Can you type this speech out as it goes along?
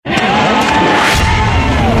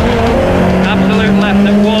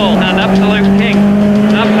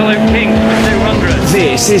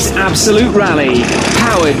is Absolute Rally,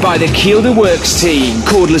 powered by the Kielder Works team,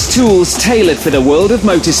 cordless tools tailored for the world of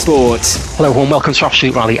motorsport. Hello everyone, welcome to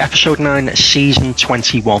Absolute Rally, episode 9, season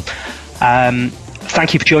 21.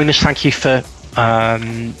 Thank you for joining us, thank you for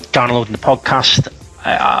downloading the podcast.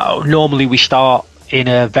 Normally we start in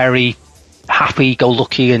a very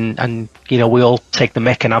happy-go-lucky and you know, we all take the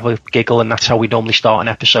mick and have a giggle, and that's how we normally start an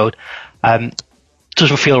episode.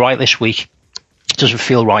 Doesn't feel right this week. Doesn't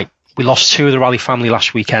feel right. We lost 2 of the Rally family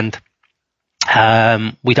last weekend.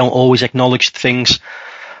 We don't always acknowledge things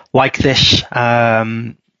like this.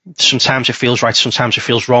 Sometimes it feels right, sometimes it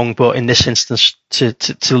feels wrong, but in this instance,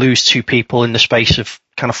 to lose 2 people in the space of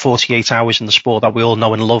kind of 48 hours in the sport that we all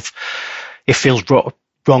know and love, it feels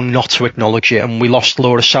wrong not to acknowledge it. And we lost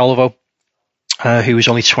Laura Salvo, who was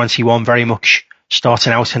only 21, very much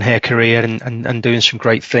starting out in her career and doing some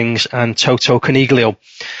great things, and Toto Coniglio,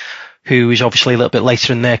 who is obviously a little bit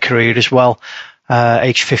later in their career as well,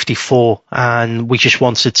 age 54. And we just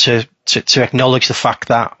wanted to acknowledge the fact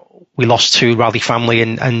that we lost 2 Rally family,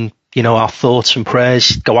 and you know, our thoughts and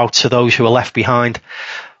prayers go out to those who are left behind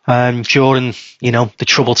during, you know, the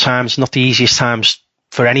troubled times, not the easiest times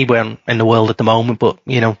for anyone in the world at the moment, but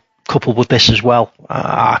you know, coupled with this as well,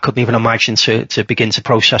 I couldn't even imagine to begin to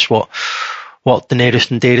process what the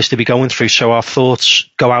nearest and dearest to be going through. So our thoughts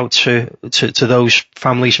go out to those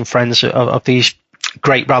families and friends of these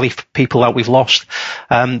great Rally people that we've lost.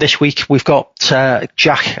 This week we've got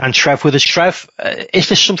Jack and Trev with us. Trev, is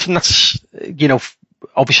this something that's, you know,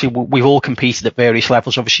 obviously we've all competed at various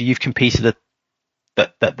levels. Obviously you've competed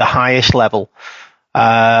at the highest level.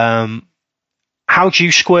 How do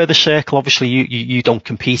you square the circle? Obviously you don't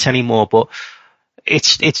compete anymore, but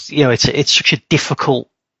it's you know, it's such a difficult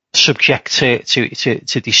subject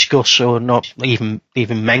to discuss or not even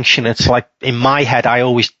mention. It's like in my head, I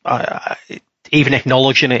always even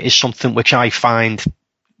acknowledging it is something which I find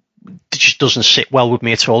just doesn't sit well with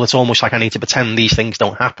me at all. It's almost like I need to pretend these things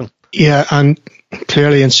don't happen. Yeah, and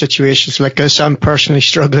clearly in situations like this, I'm personally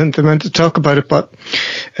struggling to talk about it, but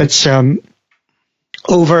it's over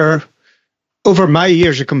my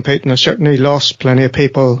years of competing, I certainly lost plenty of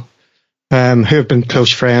people who have been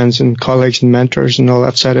close friends and colleagues and mentors and all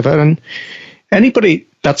that side of it. And anybody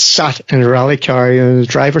that's sat in a rally car, in the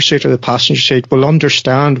driver's seat or the passenger seat, will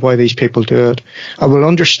understand why these people do it. I will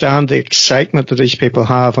understand the excitement that these people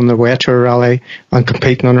have on their way to a rally and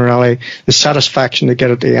competing on a rally, the satisfaction they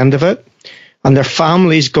get at the end of it, and their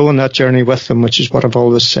families go on that journey with them, which is what I've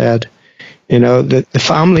always said. You know, the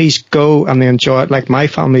families go and they enjoy it like my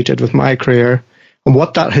family did with my career. And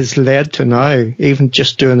what that has led to now, even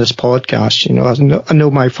just doing this podcast, you know, I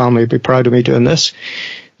know my family would be proud of me doing this.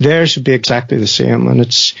 Theirs would be exactly the same. And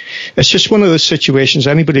it's just one of those situations,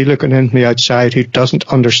 anybody looking in from the outside who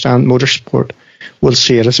doesn't understand motorsport will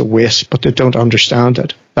see it as a waste, but they don't understand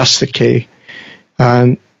it. That's the key.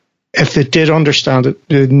 And if they did understand it,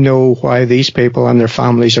 they'd know why these people and their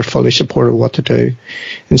families are fully supportive of what to do.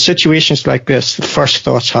 In situations like this, the first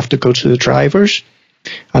thoughts have to go to the drivers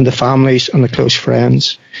and the families and the close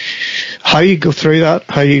friends. How you go through that,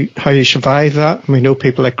 how you survive that, and we know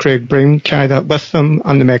people like Craig Broom carry that with them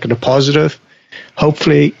and they make it a positive.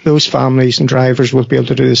 Hopefully those families and drivers will be able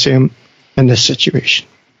to do the same in this situation.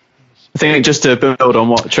 I think just to build on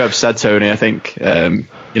what Trev said, Tony, I think,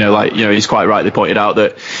 he's quite rightly pointed out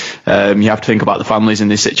that you have to think about the families in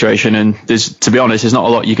this situation. And to be honest, there's not a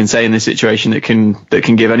lot you can say in this situation that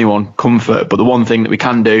can give anyone comfort. But the one thing that we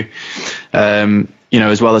can do,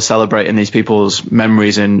 as well as celebrating these people's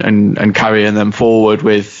memories and carrying them forward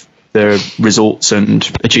with the results and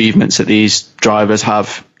achievements that these drivers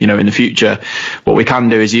have, in the future, what we can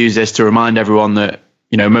do is use this to remind everyone that,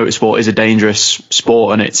 motorsport is a dangerous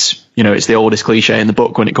sport, and it's the oldest cliche in the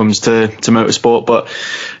book when it comes to motorsport. But,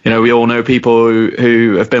 we all know people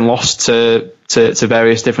who have been lost to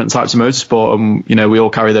various different types of motorsport, and, we all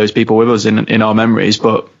carry those people with us in our memories.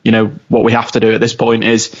 But, what we have to do at this point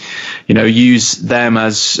is, use them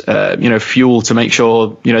as, fuel to make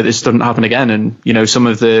sure, this doesn't happen again. And, some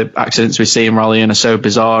of the accidents we see in rallying are so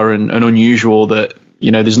bizarre and unusual that,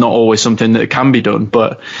 there's not always something that can be done.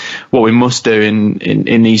 But what we must do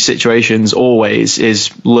in these situations always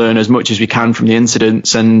is learn as much as we can from the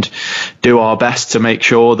incidents and do our best to make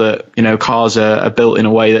sure that, cars are built in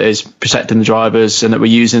a way that is protecting the drivers, and that we're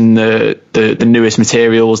using the newest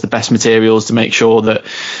materials, the best materials, to make sure that,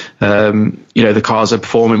 the cars are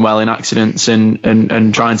performing well in accidents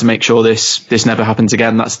and trying to make sure this never happens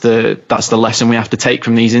again. That's the lesson we have to take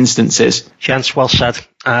from these instances. Gents, well said.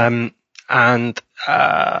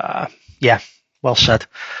 Well said.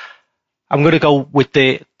 I'm going to go with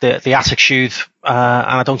the attitude, and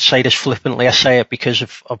I don't say this flippantly. I say it because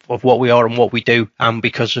of what we are and what we do, and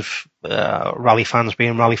because of rally fans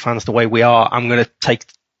being rally fans the way we are. I'm going to take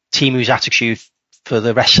Teemu's attitude for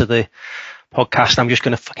the rest of the podcast. I'm just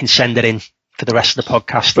going to fucking send it in for the rest of the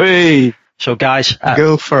podcast. Hey. So, guys,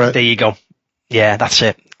 go for it. There you go. Yeah, that's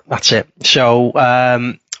it. So,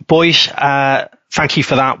 boys, thank you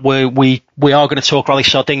for that. We are going to talk Rally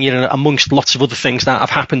Sardinia amongst lots of other things that have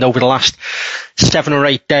happened over the last 7 or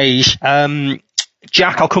 8 days.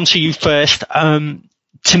 Jack, I'll come to you first.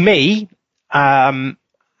 To me, and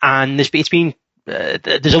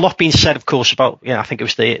there's a lot being said, of course, about, I think it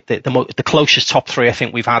was the closest top 3 I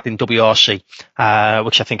think we've had in WRC,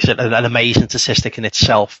 which I think is an amazing statistic in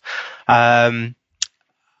itself.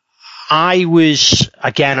 I was,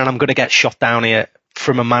 again, and I'm going to get shot down here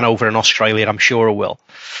from a man over in Australia, I'm sure I will.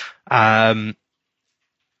 I'm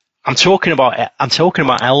talking about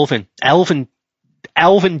Elfyn.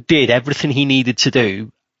 Elfyn did everything he needed to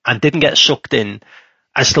do and didn't get sucked in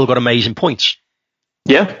and still got amazing points.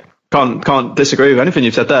 Yeah. Can't disagree with anything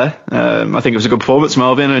you've said there. I think it was a good performance from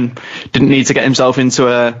Elfyn and didn't need to get himself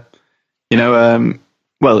into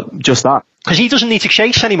just that. Because he doesn't need to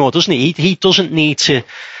chase anymore, doesn't he? He doesn't need to.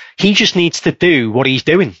 He just needs to do what he's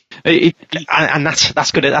doing, and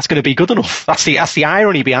that's going to be good enough. That's the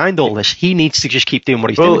irony behind all this. He needs to just keep doing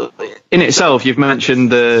what he's doing. In itself, you've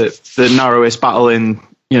mentioned the narrowest battle in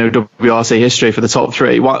WRC history for the top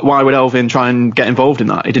 3. Why would Elfyn try and get involved in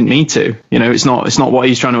that? He didn't need to. It's not what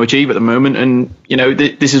he's trying to achieve at the moment. And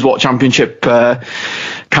this is what championship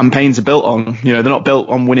campaigns are built on. They're not built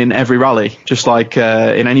on winning every rally. Just like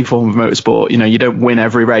in any form of motorsport, you don't win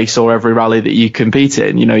every race or every rally that you compete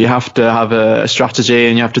in. You have to have a strategy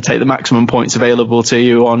and you have to take the maximum points available to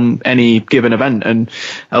you on any given event. And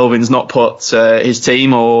Elfyn's not put his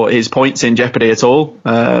team or his points in jeopardy at all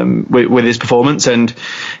with his performance. And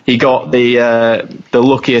he got the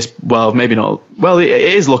luckiest, well, maybe not, well, it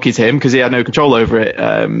is lucky to him because he had no control over it.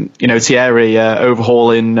 Thierry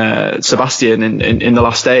overhauling Sebastian in the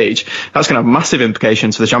last stage. That's going to have massive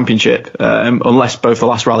implications for the championship, unless both the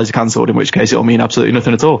last rallies are cancelled, in which case it'll mean absolutely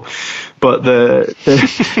nothing at all. But the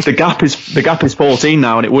gap is 14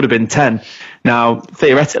 now, and it would have been 10. Now,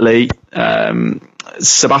 theoretically,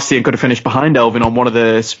 Sebastian could have finished behind Elfyn on one of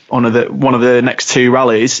the next 2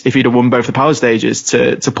 rallies if he'd have won both the power stages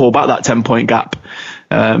to pull back that 10-point gap.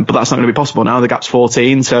 But that's not going to be possible now. The gap's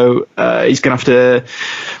 14, so he's going to have to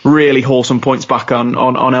really haul some points back on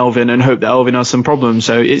Elfyn and hope that Elfyn has some problems.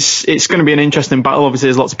 So it's going to be an interesting battle. Obviously,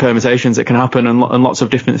 there's lots of permutations that can happen and lots of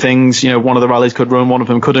different things. One of the rallies could run, one of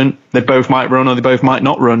them couldn't. They both might run or they both might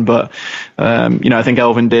not run. But I think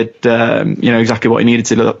Elfyn did exactly what he needed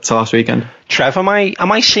to last weekend. Trev, am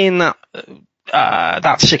I seeing that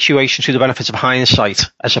that situation through the benefits of hindsight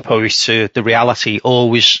as opposed to the reality, or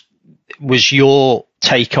was your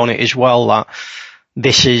take on it as well that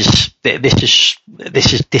it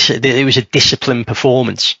was a disciplined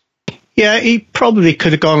performance? Yeah, he probably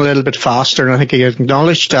could have gone a little bit faster, and I think he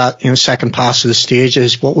acknowledged that second pass of the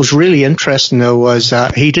stages. What was really interesting, though, was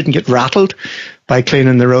that he didn't get rattled by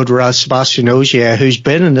cleaning the road, whereas Sebastian Ogier, who's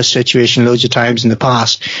been in this situation loads of times in the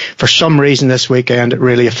past, for some reason this weekend it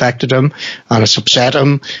really affected him, and it's upset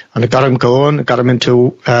him, and it got him going. It got him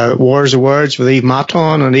into wars of words with Yves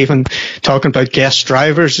Maton, and even talking about guest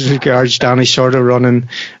drivers as regards Danny Sordo running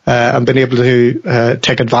and being able to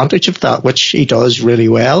take advantage of that, which he does really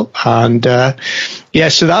well. And so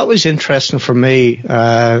that was interesting for me,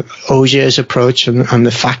 Ogier's approach and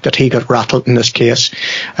the fact that he got rattled in this case.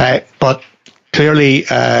 But clearly,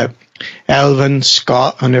 Elfyn,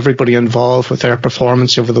 Scott and everybody involved with their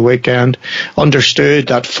performance over the weekend understood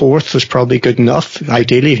that 4th was probably good enough.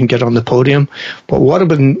 Ideally, you can get on the podium. But what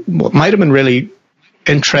might have been really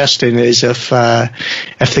interesting is if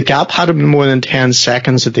the gap had been more than 10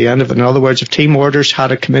 seconds at the end of it. In other words, if team orders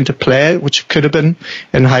had come into play, which could have been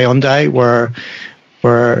in Hyundai, where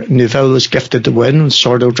Neuville was gifted the win and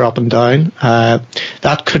Sordo dropping down.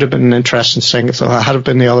 That could have been an interesting thing. So had it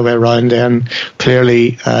been the other way around, then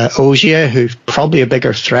clearly Ogier, who's probably a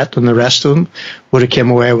bigger threat than the rest of them, would have came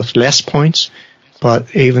away with less points.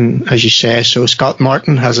 But even, as you say, so Scott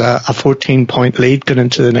Martin has a 14-point lead going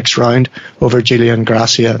into the next round over Julian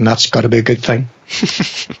Gracia, and that's got to be a good thing.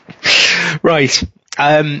 Right.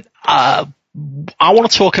 I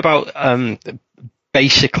want to talk about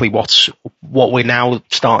basically what we're now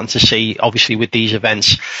starting to see, obviously, with these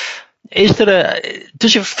events.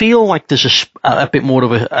 Does it feel like there's a bit more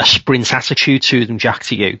of a sprint attitude to them, Jack,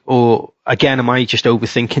 to you? Or, again, am I just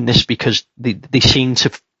overthinking this because they seem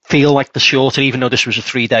to feel like the shorter, even though this was a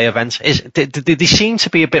 3-day event? They seem to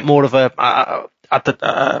be a bit more of a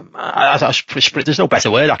there's no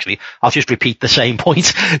better word actually. I'll just repeat the same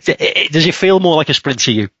point. Does it feel more like a sprint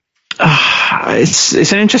to you?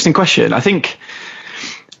 It's an interesting question. I think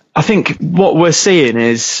what we're seeing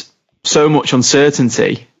is so much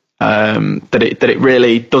uncertainty that it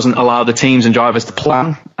really doesn't allow the teams and drivers to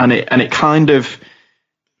plan, and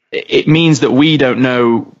it means that we don't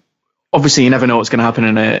know. Obviously, you never know what's going to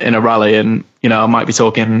happen in a rally, and I might be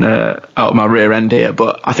talking out of my rear end here,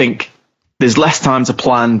 but I think there's less time to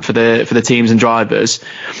plan for the teams and drivers.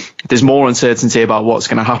 There's more uncertainty about what's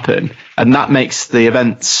going to happen, and that makes the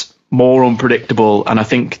events more unpredictable. And I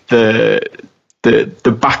think the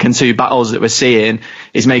back and two battles that we're seeing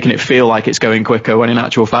is making it feel like it's going quicker, when in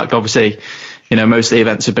actual fact, obviously, most of the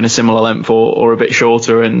events have been a similar length or a bit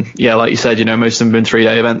shorter, and like you said, most of them have been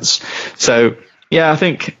 3-day events. So I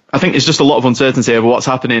think there's just a lot of uncertainty over what's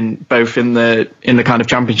happening, both in the kind of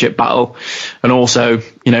championship battle, and also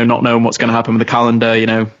not knowing what's going to happen with the calendar.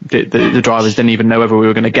 The drivers didn't even know whether we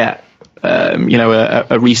were going to get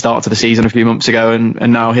a restart to the season a few months ago,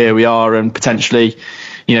 and now here we are, and potentially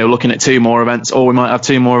looking at 2 more events, or we might have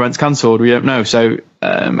 2 more events cancelled. We don't know. So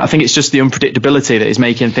I think it's just the unpredictability that is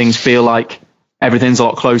making things feel like everything's a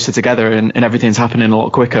lot closer together and everything's happening a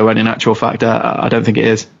lot quicker, when in actual fact I don't think it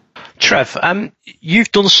is. Trev,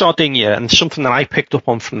 you've done Sardinia, and something that I picked up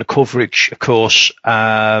on from the coverage, of course,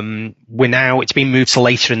 it's been moved to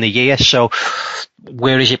later in the year. So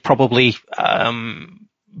whereas it probably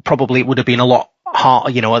it would have been a lot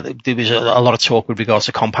harder, there was a lot of talk with regards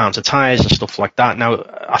to compounds of tyres and stuff like that. Now,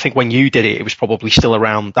 I think when you did it was probably still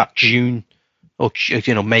around that June or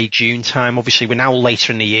May, June time. Obviously, we're now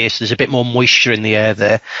later in the year, so there's a bit more moisture in the air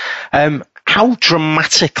there. How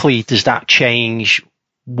dramatically does that change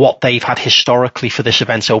what they've had historically for this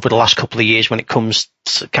event over the last couple of years when it comes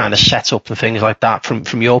to kind of setup and things like that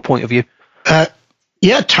from your point of view?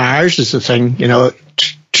 Tyres is the thing.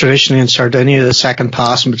 Traditionally in Sardinia, the second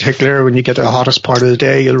pass in particular, when you get to the hottest part of the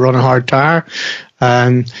day, you'll run a hard tyre.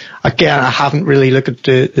 Again, I haven't really looked at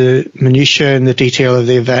the minutiae and the detail of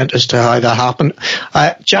the event as to how that happened.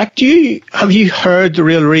 Jack, have you heard the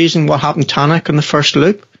real reason what happened to Tanak in the first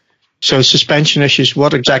loop? So suspension issues,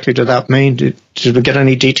 what exactly did that mean? Did we get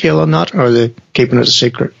any detail on that, or are they keeping it a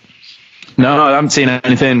secret? No, I haven't seen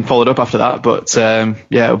anything followed up after that, but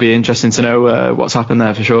it'll be interesting to know what's happened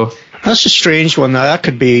there for sure. That's a strange one. Now, that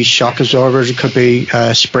could be shock absorbers, it could be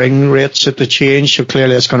spring rates that they change, so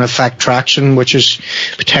clearly it's going to affect traction, which is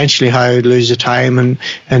potentially how you'd lose the time and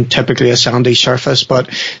typically a sandy surface. But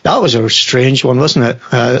that was a strange one, wasn't it?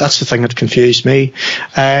 That's the thing that confused me.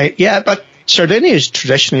 But Sardinia is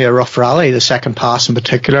traditionally a rough rally, the second pass in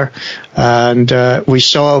particular, and we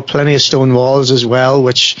saw plenty of stone walls as well,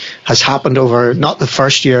 which has happened over not the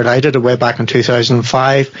first year I did it way back in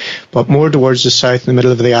 2005, but more towards the south in the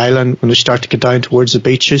middle of the island when we start to get down towards the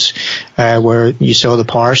beaches, where you saw the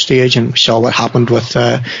power stage, and we saw what happened with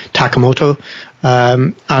Takamoto.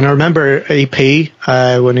 And I remember EP,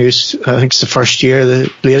 when he was, I think it's the first year,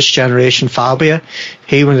 the latest generation Fabia,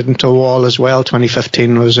 he went into a wall as well.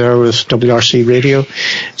 2015 was there with WRC Radio.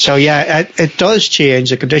 So it does change.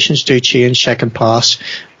 The conditions do change second pass.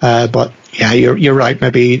 But you're right.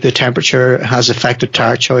 Maybe the temperature has affected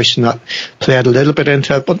tyre choice, and that played a little bit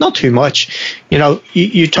into it, but not too much.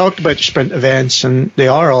 You talked about the sprint events, and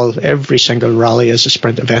every single rally is a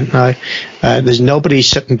sprint event now. There's nobody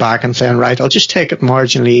sitting back and saying, right, I'll just take it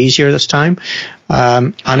marginally easier this time.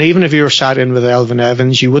 And even if you were sat in with Elfyn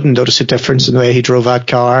Evans, you wouldn't notice a difference in the way he drove that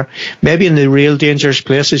car. Maybe in the real dangerous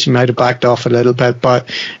places, he might have backed off a little bit, but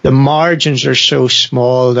the margins are so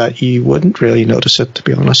small that you wouldn't really notice it, to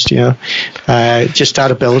be honest. Just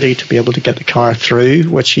that ability to be able to get the car through,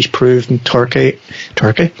 which he's proved in Turkey,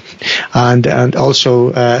 and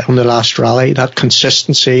also on the last rally, that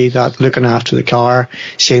consistency, that looking after the car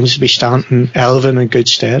seems to be standing Elfyn in good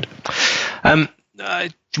stead.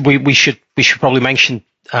 We should probably mention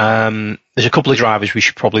there's a couple of drivers we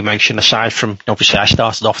should probably mention aside from, obviously I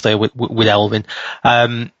started off there with Elfyn.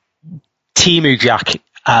 Teemu, Jack,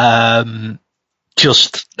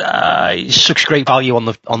 such great value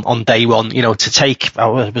on day one, to take,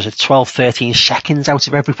 was it 12-13 seconds out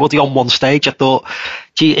of everybody on one stage. I thought,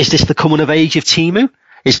 gee, is this the coming of age of Teemu?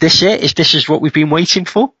 Is this it? Is what we've been waiting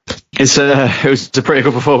for? It was a pretty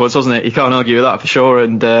good performance, wasn't it? You can't argue with that for sure.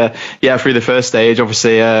 And through the first stage,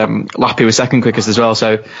 obviously Lappi was second quickest as well.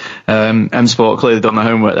 So M Sport clearly done their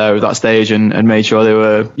homework there with that stage and made sure they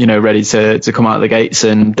were ready to come out of the gates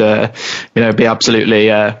and be absolutely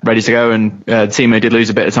ready to go. And Teemu did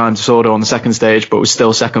lose a bit of time to Sordo on the second stage, but was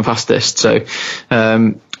still second fastest. So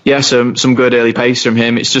Yeah, some good early pace from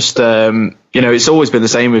him. It's just it's always been the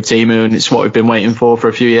same with Teemu, and it's what we've been waiting for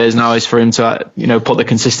a few years now, is for him to put the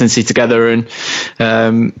consistency together and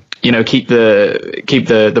keep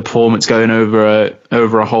the performance going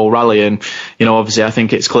over a whole rally. And obviously I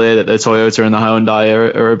think it's clear that the Toyota and the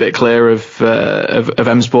Hyundai are a bit clear of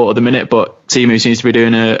M Sport at the minute, but Teemu seems to be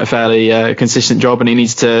doing a fairly consistent job, and he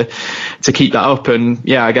needs to keep that up. And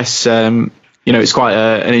yeah, I guess it's quite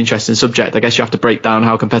an interesting subject. I guess you have to break down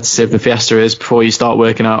how competitive the Fiesta is before you start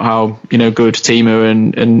working out how good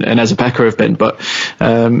Teemu and Esa-Pekka have been. But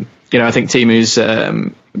I think Teemu's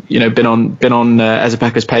been on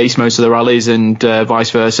Esa-Pekka's pace most of the rallies, and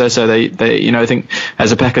vice versa. So they I think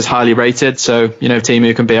Esa-Pekka's highly rated. So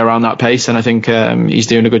Teemu can be around that pace, and I think he's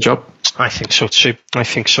doing a good job. I think so too.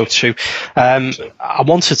 I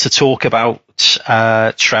wanted to talk about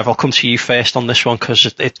Trev. I'll come to you first on this one,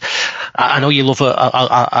 because I know you love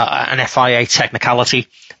an FIA technicality.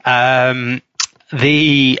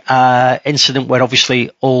 The incident where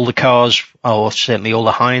obviously all the cars, or certainly all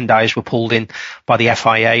the Hyundais, were pulled in by the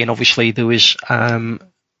FIA, and obviously there was some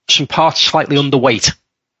parts slightly underweight.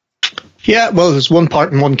 Yeah, well, there's one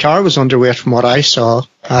part in one car was underweight from what I saw.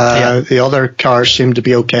 The other cars seemed to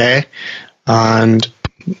be okay, and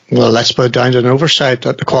well, let's put it down to an oversight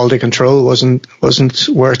that the quality control wasn't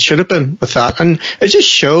where it should have been with that. And it just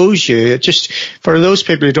shows you, for those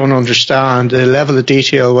people who don't understand the level of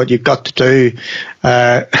detail, what you've got to do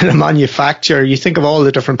in a manufacturer. You think of all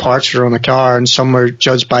the different parts that are on a car, and some are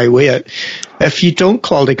judged by weight. If you don't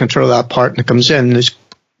quality control that part and it comes in, there's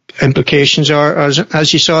implications are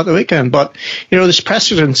as you saw at the weekend. But this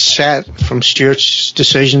precedent set from Stewart's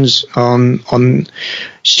decisions on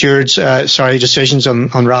decisions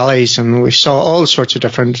on rallies, and we saw all sorts of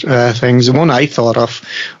different things. The one I thought of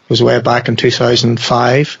was way back in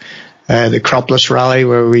 2005, the Cropless rally,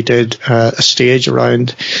 where we did a stage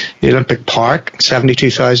around the Olympic Park,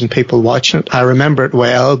 72,000 people watching it. I remember it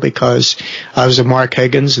well because I was with Mark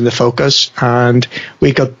Higgins in the Focus, and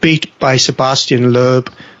we got beat by Sebastian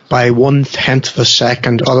Loeb by 1/10 of a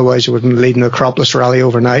second. Otherwise, it wouldn't lead in the Cropless rally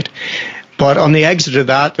overnight. But on the exit of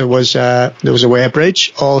that, there was a weigh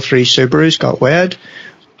bridge. All three Subarus got weighed.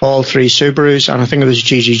 All three Subarus, and I think it was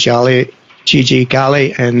Gigi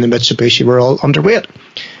Galli and the Mitsubishi, were all underweight.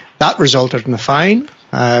 That resulted in a fine,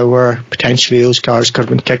 where potentially those cars could have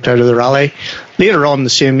been kicked out of the rally. Later on the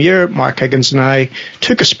same year, Mark Higgins and I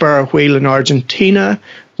took a spare wheel in Argentina,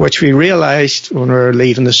 which we realised when we were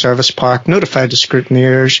leaving the service park, notified the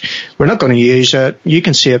scrutineers, we're not going to use it. You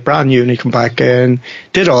can see it brand new when you come back in.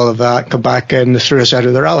 Did all of that, come back in, they threw us out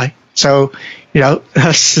of the rally. So,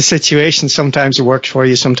 that's the situation. Sometimes it works for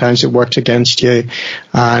you, sometimes it works against you.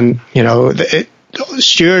 And,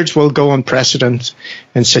 stewards will go on precedent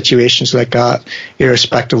in situations like that,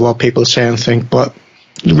 irrespective of what people say and think. But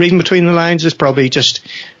reading between the lines is probably just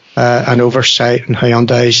an oversight in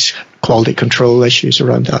Hyundai's quality control issues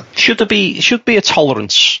around that. Should there be a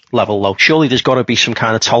tolerance level, though? Surely there's got to be some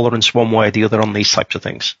kind of tolerance one way or the other on these types of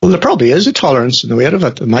things. Well, there probably is a tolerance in the weight of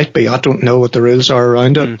it. There might be. I don't know what the rules are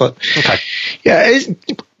around it, but okay. Yeah,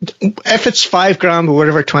 if it's 5 grams or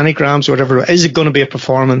whatever, 20 grams or whatever, is it going to be a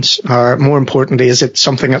performance? Or more importantly, is it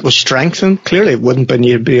something that was strengthened? Clearly it wouldn't, but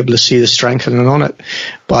you'd be able to see the strengthening on it.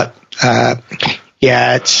 But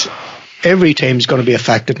it's every team's going to be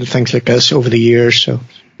affected in things like this over the years, so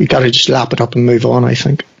we got to just lap it up and move on, I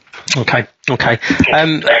think. Okay. I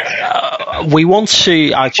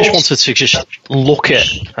just wanted to just look at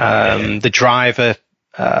the driver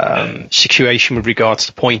situation with regards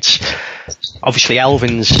to points. Obviously,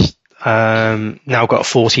 Elvin's now got a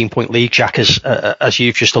 14-point lead, Jack, as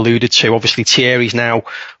you've just alluded to. Obviously, Thierry's now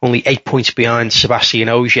only 8 points behind Sebastian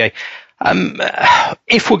Ogier.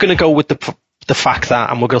 If we're going to go with the fact that,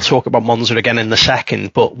 and we're going to talk about Monza again in a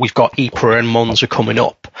second, but we've got Ypres and Monza coming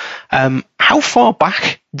up. How far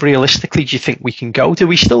back, realistically, do you think we can go? Do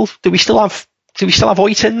we still have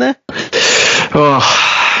Oit in there? Oh,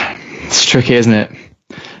 it's tricky, isn't it?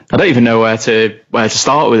 I don't even know where to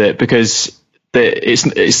start with it, because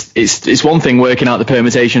it's one thing working out the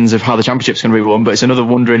permutations of how the championship's going to be won, but it's another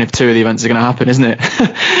wondering if 2 of the events are going to happen, isn't it?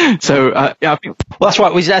 So I think, well, that's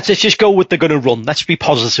right. Let's just go with they're going to run. Let's be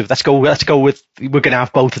positive. Let's go with we're going to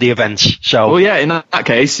have both of the events. So, well, yeah, in that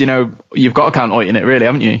case, you've got to count Oit in it, really,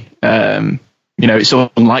 haven't you? It's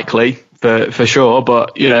unlikely for sure,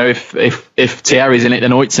 but if Thierry's in it,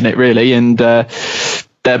 then Oit's in it, really, and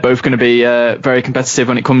they're both going to be very competitive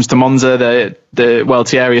when it comes to Monza.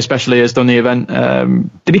 Thierry especially has done the event.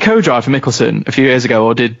 Did he co-drive for Mikkelsen a few years ago,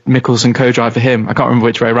 or did Mikkelsen co-drive for him? I can't remember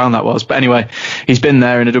which way around that was. But anyway, he's been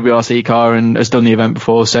there in a WRC car and has done the event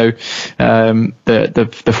before. So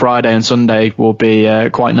the Friday and Sunday will be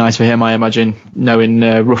quite nice for him, I imagine, knowing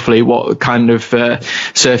roughly what kind of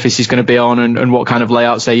surface he's going to be on and what kind of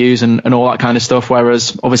layouts they use and all that kind of stuff.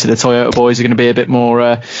 Whereas obviously the Toyota boys are going to be a bit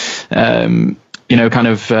more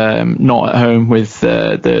not at home with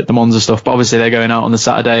the Monza stuff, but obviously they're going out on the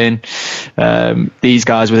Saturday, and these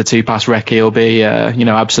guys with a 2-pass recce will be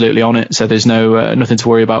absolutely on it. So there's nothing to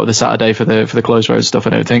worry about with the Saturday for the closed road stuff, I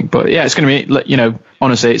don't think. But yeah, it's going to be,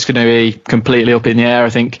 honestly, it's going to be completely up in the air, I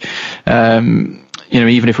think.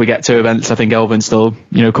 Even if we get 2 events, I think Elvin's still,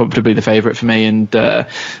 comfortably the favourite for me, and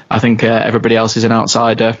I think everybody else is an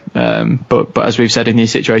outsider. But as we've said in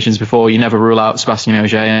these situations before, you never rule out Sébastien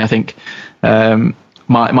Ogier. And I think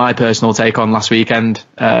my personal take on last weekend,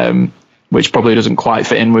 which probably doesn't quite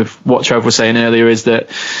fit in with what Trev was saying earlier, is that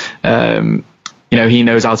he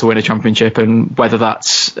knows how to win a championship, and whether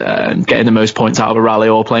that's getting the most points out of a rally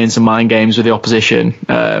or playing some mind games with the opposition,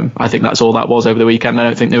 I think that's all that was over the weekend. I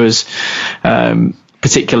don't think there was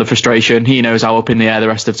particular frustration. He knows how up in the air the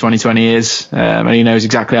rest of 2020 is, and he knows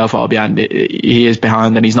exactly how far behind he is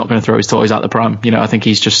behind, and he's not going to throw his toys out the pram. I think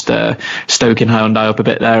he's just stoking Hyundai up a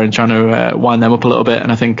bit there and trying to wind them up a little bit,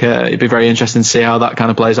 and I think it'd be very interesting to see how that kind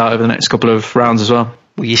of plays out over the next couple of rounds as well.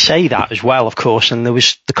 Well, you say that as well, of course, and there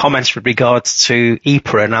was the comments with regards to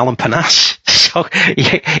Ypres and Alain Panas. So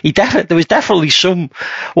there was definitely some,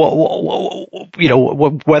 whether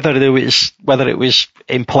it was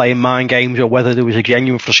in playing mind games or whether there was a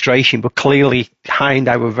genuine frustration, but clearly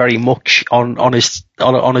Hyundai were very much on his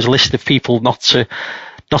list of people not to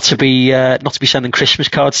be sending Christmas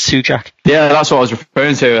cards to, Jack. Yeah, that's what I was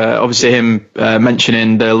referring to. Obviously, him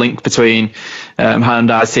mentioning the link between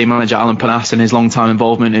Hyundai's team manager Alain Panas and his long-time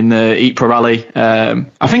involvement in the Ypres rally.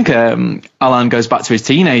 I think Alain goes back to his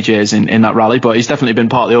teenage years in that rally, but he's definitely been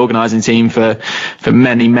part of the organising team for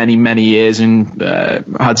many, many, many years, and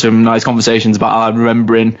had some nice conversations about Alain,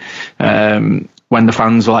 remembering when the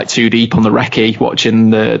fans were like too deep on the recce, watching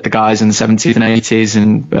the guys in the 70s and 80s,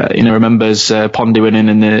 and remembers Pondy winning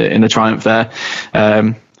in the Triumph there.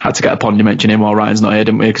 Had to get a Pondy mention in while Ryan's not here,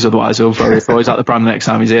 didn't we? Because otherwise he'll throw his toys out the pram the next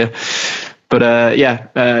time he's here. But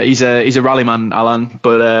he's a rally man, Alain.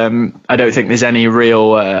 But I don't think there's any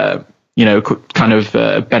real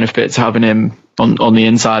benefit to having him on the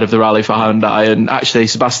inside of the rally for Hyundai. And actually,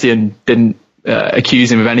 Sébastien didn't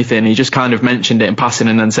accuse him of anything. He just kind of mentioned it in passing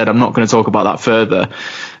and then said, "I'm not going to talk about that further."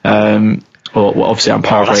 Obviously I'm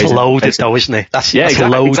paraphrasing. That's loaded though, isn't it? That's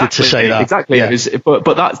loaded to say that. Exactly. Yeah.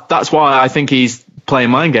 But that's why I think he's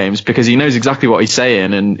playing mind games, because he knows exactly what he's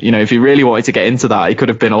saying, and if he really wanted to get into that, he could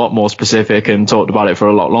have been a lot more specific and talked about it for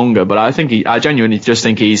a lot longer. But I genuinely just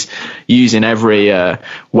think he's using every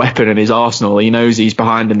weapon in his arsenal. He knows he's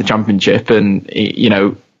behind in the championship, and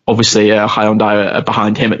obviously Hyundai are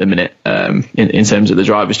behind him at the minute in terms of the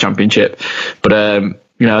Drivers' Championship. But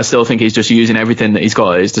I still think he's just using everything that he's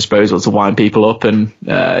got at his disposal to wind people up, and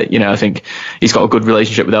I think he's got a good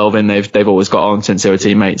relationship with Elvin. They've always got on since they were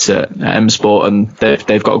teammates at M Sport, and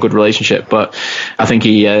they've got a good relationship. But I think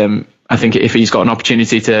if he's got an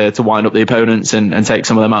opportunity to wind up the opponents and take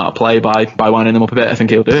some of them out of play by winding them up a bit, I think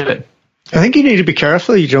he'll do it. I think you need to be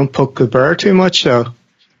careful you don't poke the bear too much, though.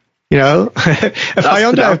 If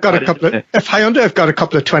Hyundai have got a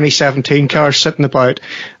couple of 2017 cars sitting about,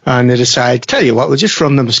 and they decide, tell you what, we'll just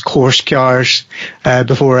run them as course cars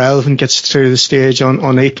before Elvin gets through the stage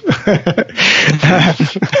on 8.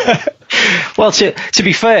 Well, to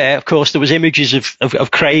be fair, of course, there was images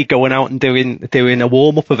of Craig going out and doing a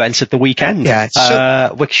warm-up event at the weekend.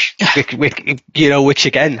 Yeah, which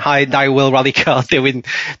again, Hyundai will rally car doing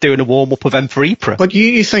a warm-up event for Ypres. But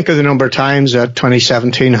you think of the number of times that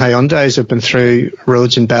 2017 Hyundais have been through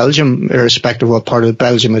roads in Belgium, irrespective of what part of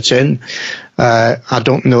Belgium it's in. I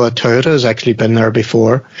don't know a Toyota has actually been there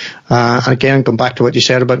before. Again, going back to what you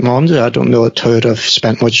said about Monza, I don't know a Toyota have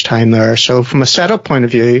spent much time there. So from a setup point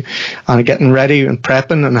of view, and getting ready and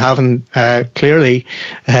prepping and having clearly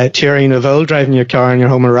Thierry Neuville driving your car in your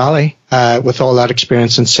home rally with all that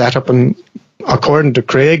experience and setup, and according to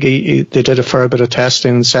Craig, they did a fair bit of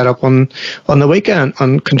testing and setup on the weekend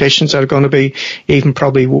on conditions that are going to be even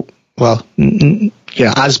probably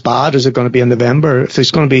as bad as they're going to be in November. If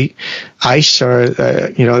there's going to be ice or,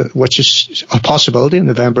 which is a possibility in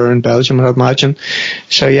November in Belgium, I imagine.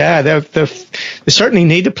 So, yeah, they certainly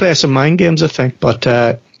need to play some mind games, I think. But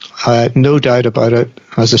no doubt about it,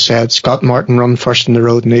 as I said, Scott Martin running first in the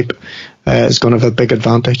road in Ypres is going to have a big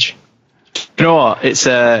advantage. You know what?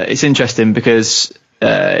 It's interesting because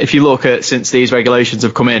if you look at since these regulations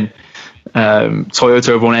have come in,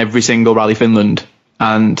 Toyota have won every single Rally Finland,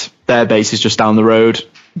 and their base is just down the road.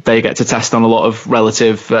 they get to test on a lot of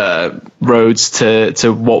relative roads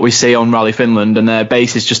to what we see on Rally Finland, and their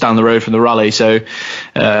base is just down the road from the rally. So,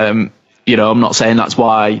 you know, I'm not saying that's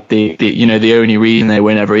why the only reason they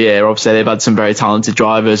win every year. Obviously, they've had some very talented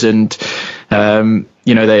drivers, and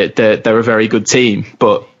you know, they're a very good team,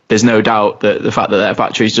 but there's no doubt that the fact that their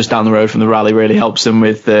factory is just down the road from the rally really helps them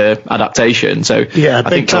with the adaptation. So yeah,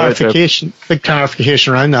 big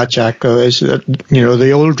clarification around that, Jack, is that, you know,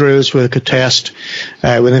 the old rules where they could test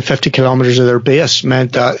within 50 kilometres of their base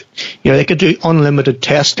meant that, you know, they could do unlimited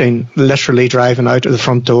testing, literally driving out of the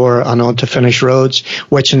front door and onto finished roads,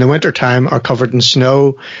 which in the winter time are covered in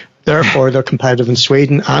snow. Therefore, they're competitive in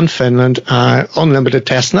Sweden and Finland, unlimited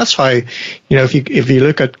testing. That's why, you know, if you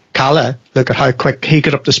look at Kalle, look at how quick he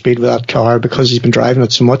got up to speed with that car because he's been driving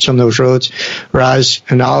it so much on those roads. Whereas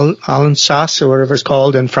in Alsace, or whatever it's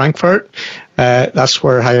called, in Frankfurt, that's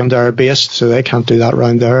where Hyundai are based, so they can't do that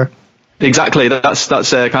round there. Exactly. That's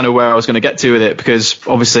kind of where I was going to get to with it, because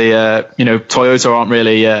obviously, you know, Toyota aren't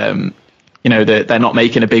really. You know, they're not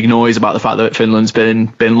making a big noise about the fact that Finland's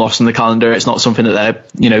been lost in the calendar. It's not something that they're,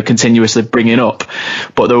 you know, continuously bringing up.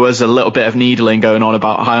 But there was a little bit of needling going on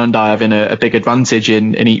about Hyundai having a big advantage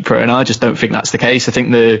in Ypres, and I just don't think that's the case. I think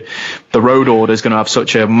the road order is going to have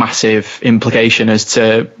such a massive implication as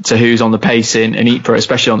to who's on the pace in Ypres,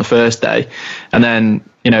 especially on the first day. And then,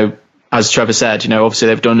 you know, as Trevor said, you know, obviously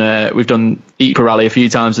we've done Ypres Rally a few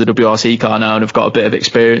times with the WRC car now, and have got a bit of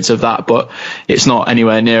experience of that, but it's not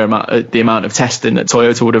anywhere near the amount of testing that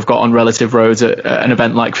Toyota would have got on relative roads at an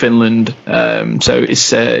event like Finland. So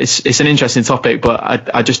it's an interesting topic,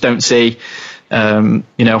 but I just don't see, you know,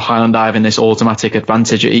 Hyundai having this automatic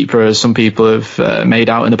advantage at Ypres as some people have made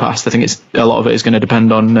out in the past. I think a lot of it is going to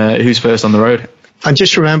depend on who's first on the road. And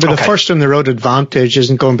just remember, the first on the road advantage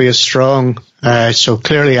isn't going to be as strong. So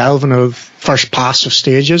clearly, Alvin, first pass of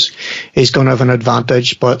stages, is going to have an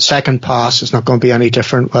advantage. But second pass is not going to be any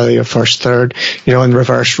different whether you're first, third, you know, in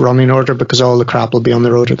reverse running order, because all the crap will be on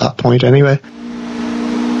the road at that point anyway.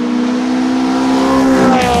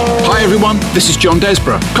 Hi everyone, this is John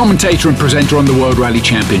Desborough, commentator and presenter on the World Rally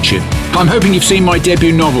Championship. I'm hoping you've seen my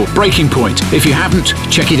debut novel, Breaking Point. If you haven't,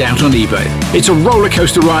 check it out on eBay. It's a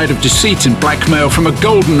rollercoaster ride of deceit and blackmail from a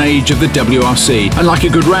golden age of the WRC. And like a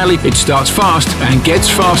good rally, it starts fast and gets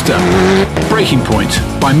faster. Breaking Point,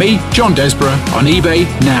 by me, John Desborough, on eBay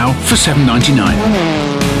now for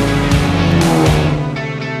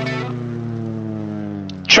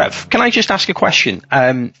 $7.99. Trev, can I just ask a question?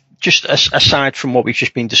 Just aside from what we've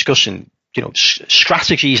just been discussing, you know,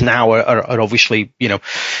 strategies now are obviously, you know,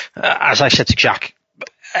 as I said to Jack,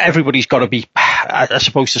 everybody's got to be, I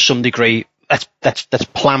suppose to some degree, that's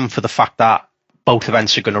planned for the fact that both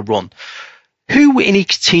events are going to run. Who in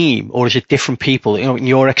each team, or is it different people, you know, in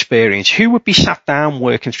your experience, who would be sat down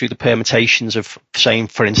working through the permutations of saying,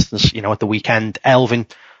 for instance, you know, at the weekend, Elfyn,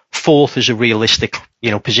 fourth is a realistic,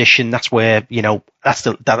 you know, position. That's where, you know,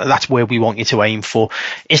 that's where we want you to aim for.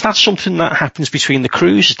 Is that something that happens between the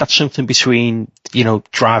crews? Is that something between, you know,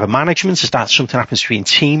 driver management? Is that something that happens between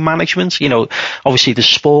team management? You know, obviously there's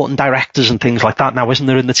sport and directors and things like that now, isn't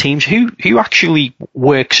there, in the teams? Who actually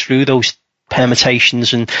works through those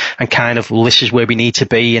permutations and kind of, well, this is where we need to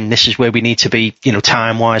be and this is where we need to be, you know,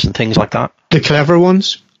 time wise and things like that? The clever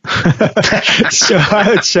ones. So I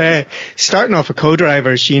would say, starting off with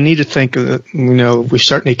co-drivers, you need to think of, you know, we've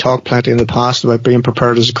certainly talked plenty in the past about being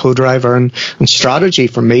prepared as a co-driver, and strategy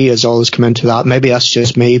for me has always come into that. Maybe that's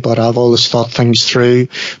just me, but I've always thought things through,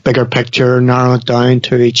 bigger picture, narrow it down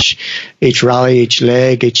to each rally, each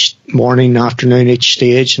leg, each morning, afternoon, each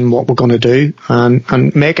stage, and what we're going to do,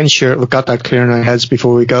 and making sure we've got that clear in our heads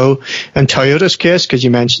before we go. In Toyota's case, because you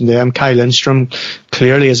mentioned them, Kai Lindstrom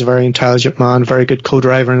clearly is a very intelligent man, very good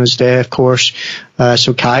co-driver in his day, of course.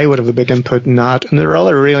 So Kai would have a big input in that. And there are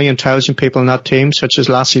other really intelligent people in that team, such as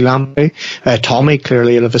Lassie Lampe. Tommy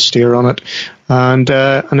clearly will have a steer on it. And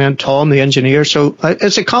then Tom, the engineer. So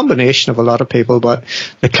it's a combination of a lot of people, but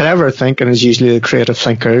the clever thinking is usually the creative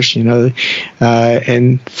thinkers, you know.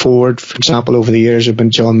 In Ford, for example, over the years have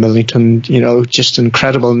been John Millington, you know, just an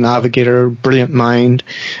incredible navigator, brilliant mind.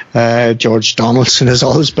 George Donaldson has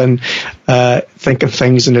always been thinking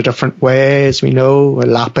things in a different way, as we know.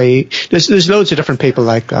 Lappy. There's loads of different people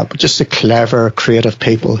like that, but just the clever, creative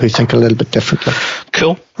people who think a little bit differently.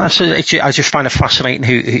 Cool. I just find it fascinating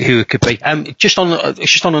who it could be. Just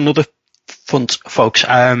on another front, folks,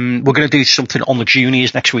 we're going to do something on the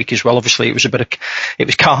juniors next week as well. Obviously, it was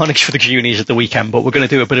carnage for the juniors at the weekend, but we're going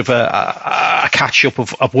to do a bit of a catch up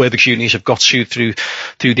of where the juniors have got to through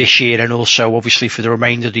this year, and also obviously for the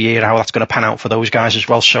remainder of the year, how that's going to pan out for those guys as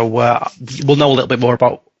well. So we'll know a little bit more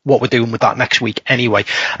about what we're doing with that next week anyway.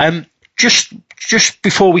 just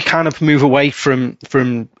before we kind of move away from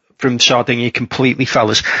Sardinia completely,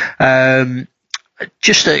 fellas,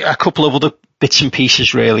 just a couple of other bits and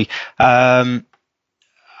pieces, really.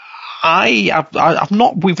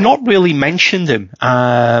 We've not really mentioned him,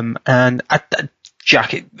 and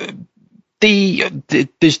Jack,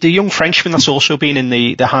 there's the young Frenchman that's also been in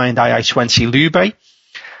the Hyundai i20, Lube.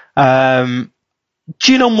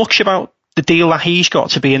 Do you know much about the deal that he's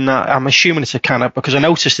got to be in that? I'm assuming it's a kind of, because I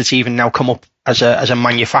noticed it's even now come up as a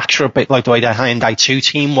manufacturer, a bit like the way the Hyundai 2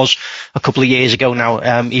 team was a couple of years ago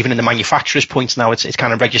now. Even in the manufacturer's points now, it's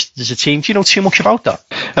kind of registered as a team. Do you know too much about that?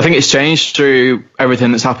 I think it's changed through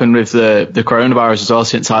everything that's happened with the coronavirus as well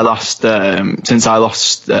since I last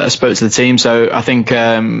spoke to the team. So I think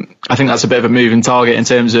that's a bit of a moving target in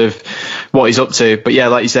terms of what he's up to. But yeah,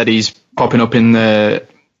 like you said, he's popping up in the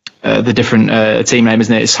different team name,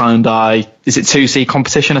 isn't it? It's Hyundai. Is it 2C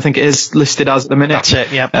competition? I think it is listed as at the minute. That's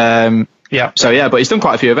it. Yeah. Yeah. So yeah, but he's done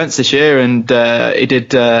quite a few events this year, and he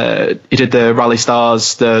did the Rally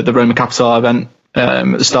Stars, the Roma Capital event at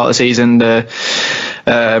the start of the season, the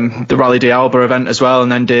Rally d'Alba event as well, and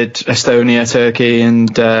then did Estonia, Turkey,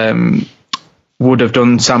 and would have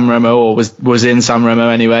done San Remo, or was in San Remo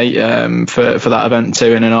anyway, for that event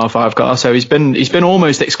too, in an R5 car. So he's been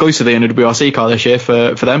almost exclusively in a WRC car this year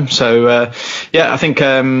for them. So yeah, I think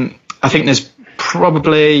there's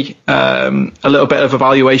probably a little bit of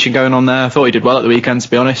evaluation going on there. I thought he did well at the weekend, to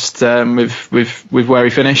be honest, with where he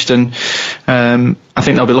finished, and I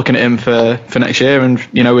think they'll be looking at him for next year. And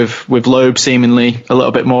with Loeb seemingly a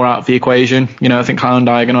little bit more out of the equation, I think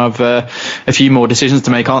Hyundai are going to have a few more decisions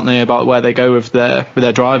to make, aren't they, about where they go with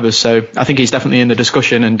their drivers. So I think he's definitely in the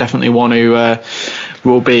discussion, and definitely one who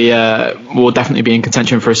will definitely be in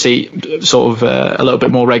contention for a seat, sort of a little bit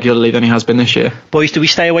more regularly than he has been this year. Boys, do we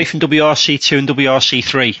stay away from WRC2 and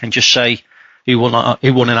WRC3 and just say who won in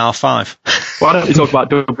R5? Why don't we talk about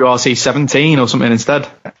WRC 17 or something instead?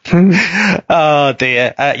 Oh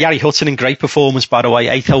dear. Jari Hutton in great performance, by the way,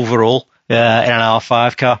 8th overall in an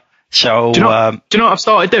R5 car. So do you know what I've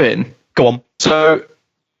started doing? Go on. So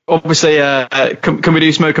obviously, can we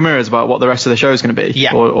do smoke and mirrors about what the rest of the show is going to be?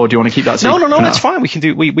 Yeah. Or do you want to keep that secret? No, that's fine. We can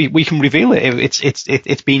do. We can reveal it.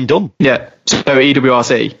 It's been done. Yeah. So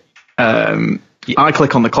EWRC, I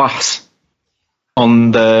click on the class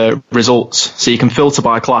on the results, so you can filter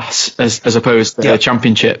by class as opposed to the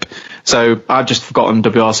championship. So I've just forgotten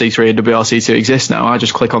WRC3 and WRC2 exist now. I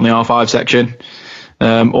just click on the R5 section,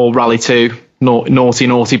 or Rally 2,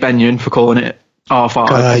 naughty Benyon for calling it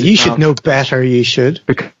R5. You should know better, you should.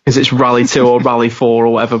 Because it's Rally 2 or Rally 4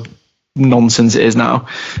 or whatever nonsense it is now.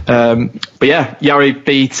 But yeah, Jari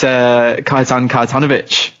beat Kaitan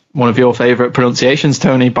Kaitanovic, one of your favourite pronunciations,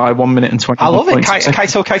 Tony, by 1 minute and 20 I love it,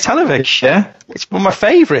 Kaito Kaitanovic. Yeah. It's one of my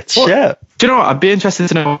favourites, yeah. Do you know what? I'd be interested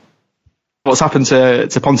to know what's happened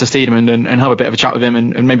to Pontus Tiedemann and have a bit of a chat with him,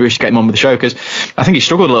 and maybe we should get him on with the show, because I think he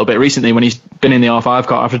struggled a little bit recently when he's been in the R5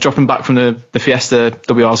 car after dropping back from the Fiesta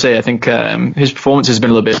WRC. I think his performance has been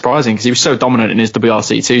a little bit surprising, because he was so dominant in his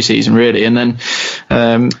WRC2 season, really, and then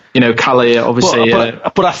Callie obviously.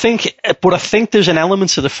 But I think there's an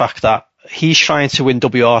element to the fact that he's trying to win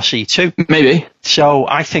WRC2. Maybe. So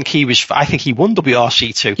I think he won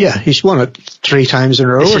WRC2. Yeah, he's won it 3 times in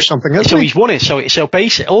a row or something, hasn't he? He's won it. So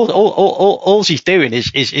basically, all he's doing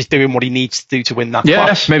is doing what he needs to do to win that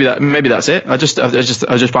class. Yeah, maybe that's it. I just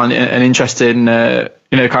find it an interesting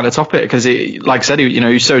kind of topic, because like I said, he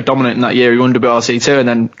was so dominant in that year. He won WRC2, and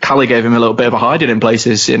then Callie gave him a little bit of a hiding in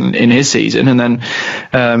places in his season, and then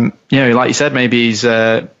like you said, maybe he's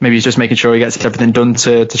just making sure he gets everything done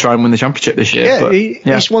to try and win the championship this year.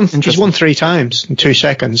 Yeah, he's won 3 times in 2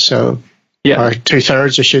 seconds, so or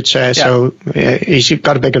 2/3, I should say. Yeah. So he's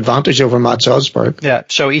got a big advantage over Mads Osberg. Yeah,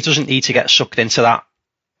 so he doesn't need to get sucked into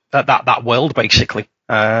that world, basically.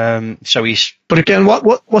 So he's. But again,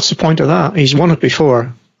 what's the point of that? He's won it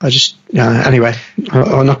before. Anyway,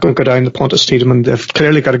 I'm not going to go down the Pontus Tiedemann. They've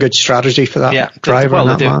clearly got a good strategy for that driver.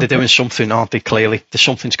 Well, they're doing something, aren't they? Clearly, there's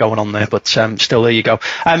something's going on there. But still, there you go.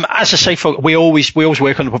 As I say, folks, we always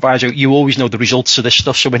work on the proviso. You always know the results of this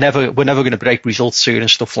stuff, so we're never going to break results soon and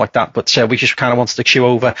stuff like that. But we just kind of wanted to chew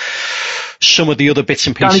over some of the other bits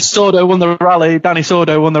and pieces. Danny Sordo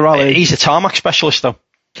won the rally. He's a tarmac specialist, though.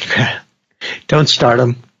 Don't start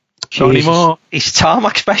him. Not anymore. He's a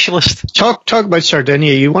tarmac specialist. Talk about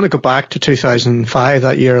Sardinia. You want to go back to 2005,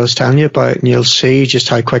 that year I was telling you about, and you'll see just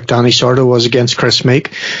how quick Danny Sordo was against Chris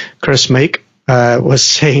Meek. Chris Meek was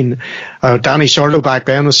seen, Danny Sordo back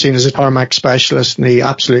then was seen as a tarmac specialist, and he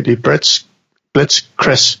absolutely blitzed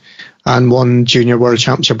Chris. and won Junior World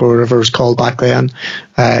Championship or whatever it was called back then.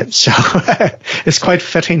 So it's quite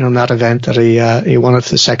fitting on that event that he won it for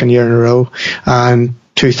the second year in a row, and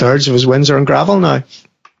 2/3 of his wins are on gravel now.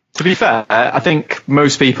 To be fair, I think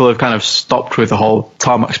most people have kind of stopped with the whole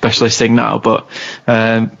tarmac specialist thing now, but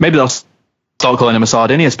maybe they'll start calling him a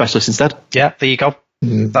Sardinia specialist instead. Yeah, there you go.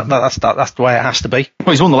 That's the way it has to be.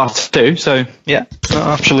 Well, he's won the last two, so yeah,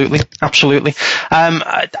 absolutely.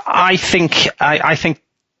 I think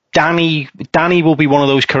Danny will be one of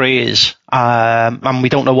those careers, and we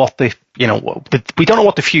don't know what the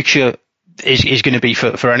future is going to be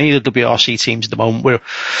for any of the WRC teams at the moment.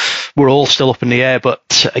 We're all still up in the air, but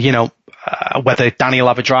whether Danny will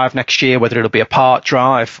have a drive next year, whether it'll be a part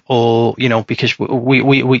drive, or because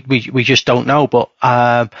we just don't know. But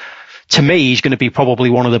to me, he's going to be probably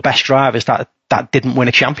one of the best drivers that didn't win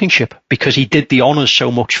a championship, because he did the honours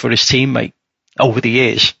so much for his teammate over the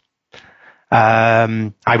years.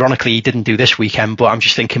 Ironically, he didn't do this weekend, but I'm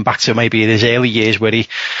just thinking back to maybe in his early years where he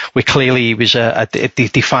was a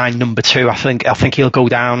defined number two. I think he'll go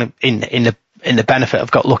down in the benefit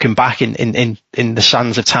of looking back in the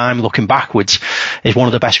sands of time, looking backwards, is one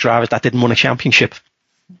of the best drivers that didn't win a championship.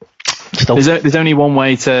 There's only one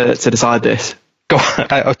way to decide this. Go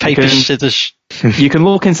on, paper, scissors. You can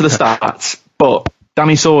look into the stats, but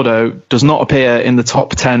Danny Sordo does not appear in the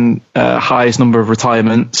top 10 highest number of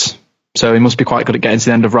retirements. So he must be quite good at getting to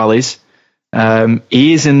the end of rallies.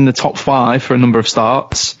 He is in the top 5 for a number of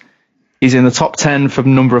starts. He's in the top 10 for a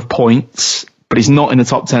number of points, but he's not in the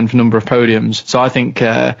top 10 for a number of podiums. So I think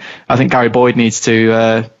Gary Boyd needs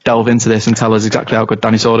to delve into this and tell us exactly how good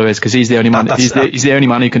Danny Sordo is, because he's the only man. He's the only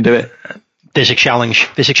man who can do it. There's a challenge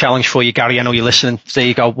for you, Gary. I know you're listening. There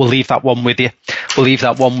you go. We'll leave that one with you.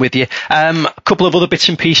 A couple of other bits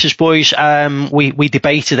and pieces, boys. We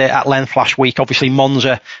debated it at length last week. Obviously,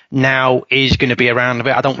 Monza now is going to be around a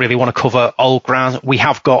bit. I don't really want to cover old ground. We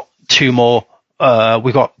have got two more.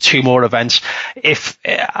 We've got 2 more events.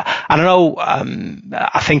 I don't know.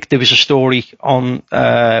 I think there was a story on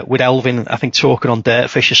with Elvin, I think, talking on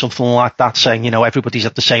Dirtfish or something like that, saying everybody's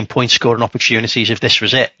at the same point scoring opportunities. If this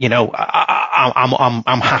was it,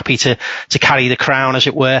 I'm happy to carry the crown, as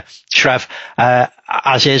it were, Trev,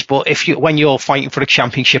 as is. But when you're fighting for a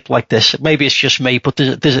championship like this, maybe it's just me, but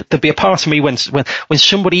there'll be a part of me when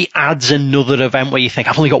somebody adds another event where you think,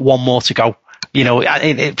 I've only got one more to go.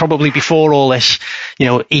 Probably before all this,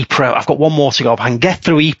 Ypres, I've got one more to go. I can get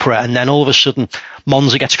through Ypres, and then all of a sudden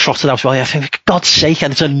Monza gets trotted out. Well, I think, for God's sake,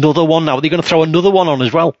 and it's another one now. Are they going to throw another one on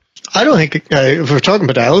as well? I don't think, if we're talking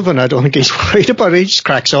about Elvin, I don't think he's worried about it. He just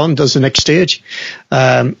cracks on, does the next stage.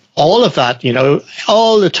 All of that,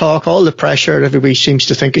 all the talk, all the pressure everybody seems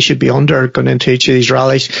to think he should be under going into each of these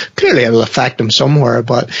rallies. Clearly it'll affect him somewhere,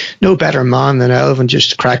 but no better man than Elvin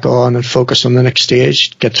just to crack on and focus on the next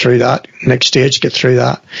stage, get through that.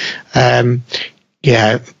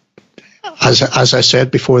 As I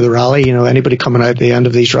said before the rally, anybody coming out at the end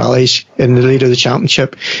of these rallies in the lead of the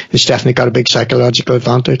championship has definitely got a big psychological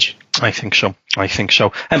advantage. I think so.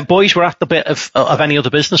 And boys, we're at the bit of any other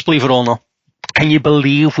business, believe it or not. Can you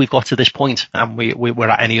believe we've got to this point and we're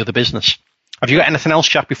at any other business? Have you got anything else,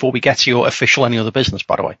 Jack, before we get to your official any other business,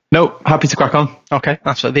 by the way? No, happy to crack on. Okay,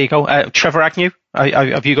 that's it. There you go. Trevor Agnew,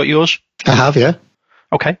 have you got yours? I have, yeah.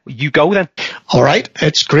 Okay, you go then. All right.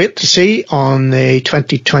 It's great to see on the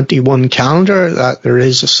 2021 calendar that there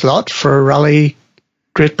is a slot for Rally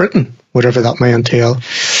Great Britain, whatever that may entail,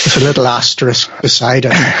 with a little asterisk beside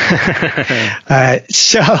it.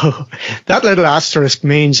 So that little asterisk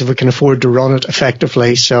means if we can afford to run it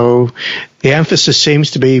effectively. So the emphasis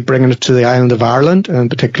seems to be bringing it to the island of Ireland, and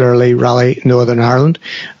particularly Rally Northern Ireland.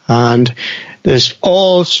 And there's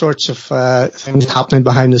all sorts of things happening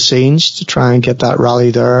behind the scenes to try and get that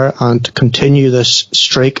rally there and to continue this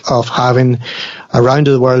streak of having a round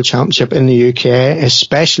of the World Championship in the UK,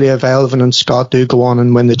 especially if Elvin and Scott do go on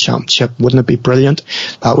and win the championship. Wouldn't it be brilliant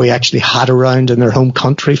that we actually had a round in their home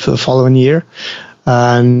country for the following year?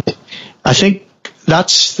 And I think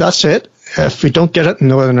that's it. If we don't get it in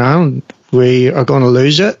Northern Ireland, we are going to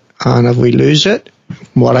lose it. And if we lose it,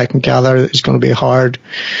 from what I can gather, it's going to be hard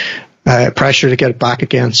pressure to get it back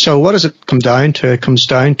again. So what does it come down to? It comes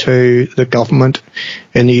down to the government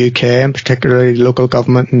in the UK, and particularly local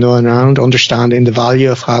government in Northern Ireland, understanding the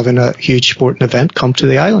value of having a huge sporting event come to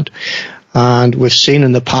the island. And we've seen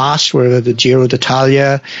in the past where the Giro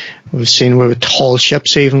d'Italia, we've seen where with tall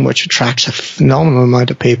ships even, which attracts a phenomenal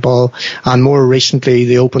amount of people, and more recently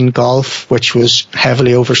the Open Golf, which was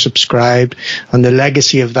heavily oversubscribed, and the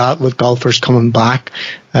legacy of that with golfers coming back,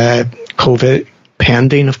 COVID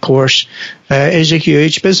pending, of course, is a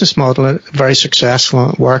huge business model, very successful,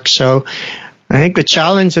 and it works. So I think the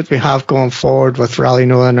challenge that we have going forward with Rally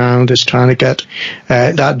Northern Ireland is trying to get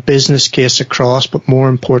that business case across, but more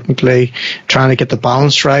importantly, trying to get the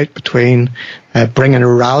balance right between bringing a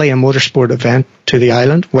rally and motorsport event to the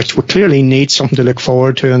island, which we clearly need something to look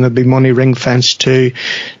forward to, and there'll be money ring fenced to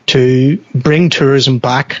bring tourism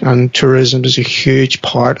back, and tourism is a huge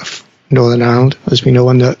part of Northern Ireland, as we know,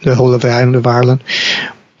 in the whole of the island of Ireland.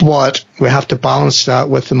 But we have to balance that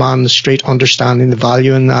with the man in the street understanding the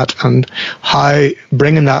value in that and how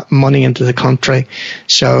bringing that money into the country.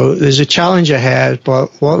 So there's a challenge ahead, but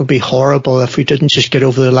what would be horrible if we didn't just get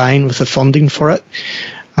over the line with the funding for it.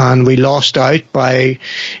 And we lost out by,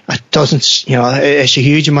 it doesn't, it's a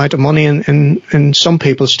huge amount of money in some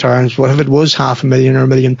people's terms. What if it was £500,000 or £1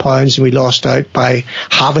 million and we lost out by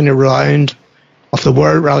having a round of the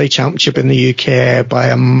World Rally Championship in the UK by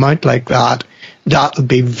an amount like that? That would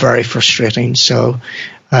be very frustrating. So,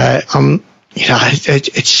 it's.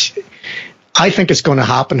 I think it's going to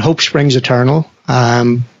happen. Hope springs eternal,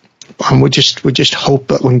 and we just hope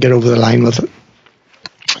that we can get over the line with it.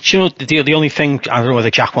 Do you know, the only thing, I don't know whether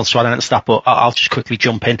Jack wants to add anything to that, but I'll just quickly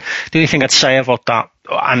jump in. The only thing I'd say about that,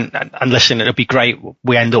 and listen, it'll be great.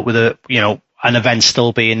 We end up with an event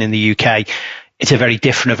still being in the UK. It's a very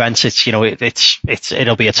different event.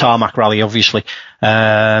 It'll be a tarmac rally, obviously.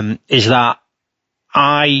 Is that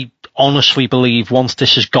I honestly believe once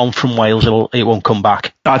this has gone from Wales, it won't come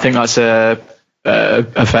back. I think that's a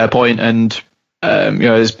fair point, and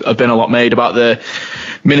there's been a lot made about the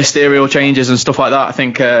ministerial changes and stuff like that. I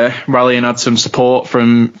think rallying had some support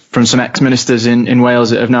from some ex-ministers in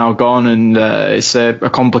Wales that have now gone, and it's a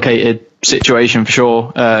complicated situation for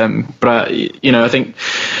sure. But I think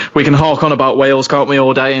we can hark on about Wales, can't we,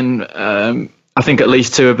 all day, and I think at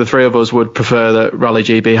least two of the three of us would prefer that Rally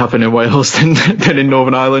GB happen in Wales than in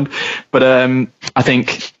Northern Ireland. But I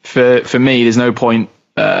think for me, there's no point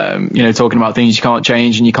talking about things you can't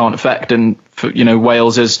change and you can't affect. And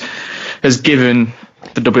Wales has given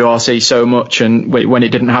the WRC so much, and when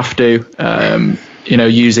it didn't have to,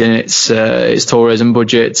 using its tourism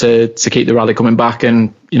budget to keep the rally coming back.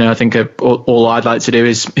 And I think all I'd like to do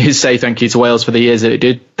is say thank you to Wales for the years that it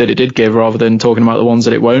did give, rather than talking about the ones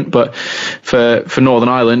that it won't. But for Northern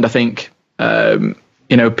Ireland, I think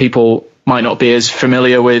people might not be as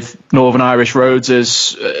familiar with Northern Irish roads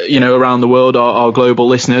as around the world, our global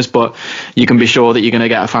listeners, but you can be sure that you're going to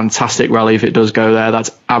get a fantastic rally if it does go there.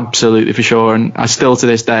 That's absolutely for sure. And I still to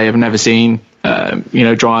this day have never seen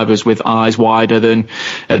drivers with eyes wider than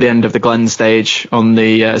at the end of the Glen stage on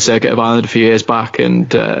the Circuit of Ireland a few years back, and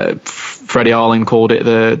Freddie Arling called it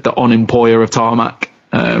the on-empoyer of tarmac.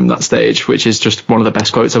 That stage, which is just one of the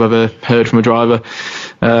best quotes I've ever heard from a driver.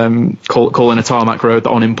 Calling a tarmac road the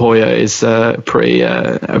on-empoyer is a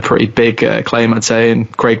pretty big claim, I'd say.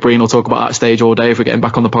 And Craig Breen will talk about that stage all day if we're getting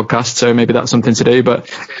back on the podcast, so maybe that's something to do. But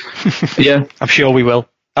yeah, I'm sure we will.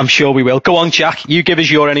 Go on, Jack. You give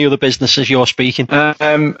us any other business as you're speaking.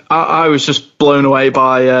 I was just blown away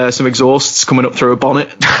by some exhausts coming up through a bonnet.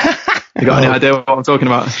 You got any idea what I'm talking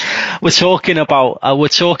about? We're talking about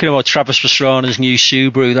Travis Pastrana's new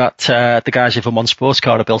Subaru that the guys at Vermont Sports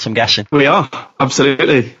Car have built, I'm guessing. We are,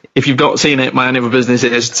 absolutely. If you've not seen it, my only other business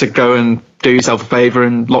is to go and do yourself a favour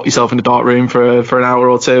and lock yourself in a dark room for an hour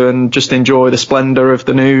or two and just enjoy the splendour of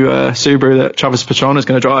the new Subaru that Travis Pastrana is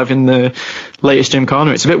going to drive in the latest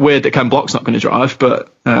Gymkhana. It's a bit weird that Ken Block's not going to drive,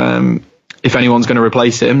 but if anyone's going to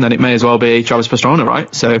replace him, then it may as well be Travis Pastrana,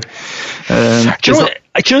 right? So,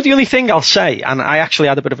 do you know the only thing I'll say, and I actually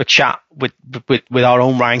had a bit of a chat with our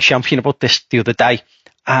own Ryan Champion about this the other day.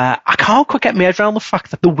 I can't quite get my head around the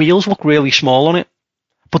fact that the wheels look really small on it,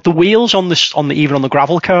 but the wheels on the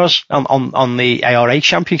gravel cars on the ARA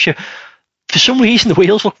Championship, for some reason the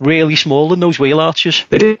wheels look really small in those wheel arches.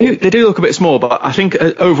 They do look a bit small, but I think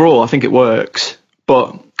overall I think it works.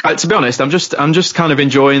 But to be honest, I'm just kind of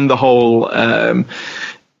enjoying the whole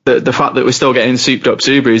the fact that we're still getting souped up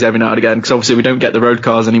Subarus every now and again, because obviously we don't get the road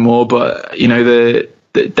cars anymore. But the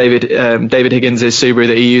David Higgins' Subaru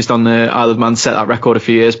that he used on the Isle of Man set that record a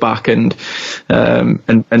few years back, and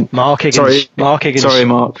Mark Higgins. Sorry,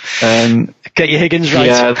 Mark. Get your Higgins right.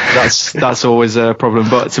 Yeah, that's always a problem.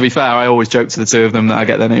 But to be fair, I always joke to the two of them that I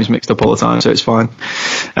get their names mixed up all the time, so it's fine.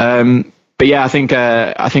 But yeah, I think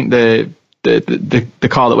the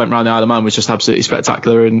car that went around the Isle of Man was just absolutely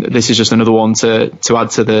spectacular, and this is just another one to add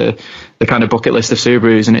to the kind of bucket list of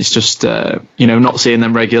Subarus. And it's just not seeing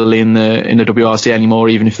them regularly in the WRC anymore,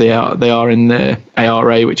 even if they are in the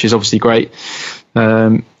ARA, which is obviously great.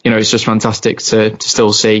 It's just fantastic to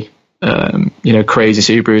still see crazy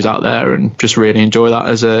Subarus out there, and just really enjoy that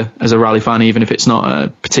as a rally fan, even if it's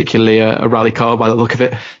not particularly a rally car by the look of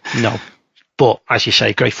it. No. But as you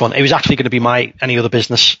say, great fun. It was actually going to be my any other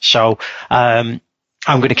business. So I'm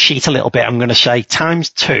going to cheat a little bit. I'm going to say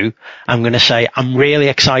 ×2. I'm going to say I'm really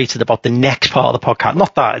excited about the next part of the podcast.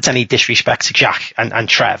 Not that it's any disrespect to Jack and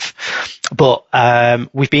Trev, but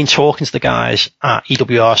we've been talking to the guys at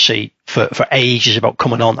EWRC for ages about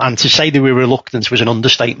coming on. And to say they were reluctant was an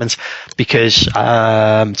understatement, because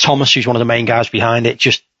Thomas, who's one of the main guys behind it,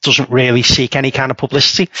 just doesn't really seek any kind of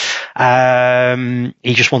publicity.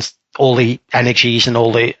 He just wants all the energies and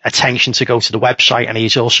all the attention to go to the website, and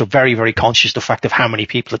he's also very, very conscious of the fact of how many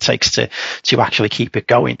people it takes to actually keep it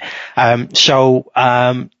going.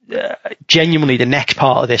 Genuinely, the next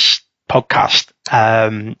part of this podcast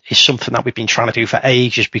is something that we've been trying to do for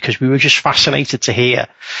ages, because we were just fascinated to hear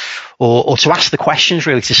or to ask the questions,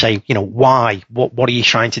 really, to say, why, what are you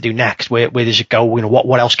trying to do next? Where does it go?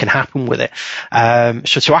 What else can happen with it?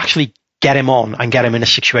 So to actually get him on and get him in a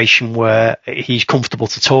situation where he's comfortable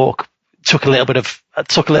to talk took a little bit of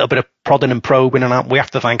prodding and probing, and we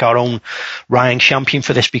have to thank our own Ryan Champion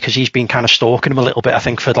for this, because he's been kind of stalking him a little bit, I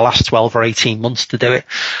think, for the last 12 or 18 months to do it.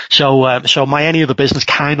 So my any other business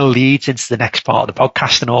kind of leads into the next part of the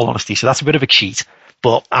podcast, in all honesty. So that's a bit of a cheat,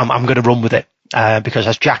 but I'm going to run with it because,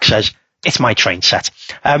 as Jack says, it's my train set.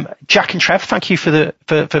 Jack and Trev, thank you for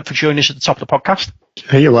joining us at the top of the podcast.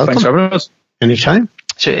 Hey, you're welcome. Thanks for having us. Anytime.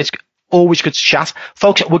 So it's always good to chat.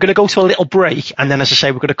 Folks, we're going to go to a little break, and then, as I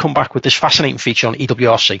say, we're going to come back with this fascinating feature on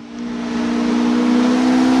EWRC.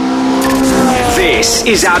 This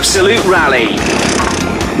is Absolute Rally.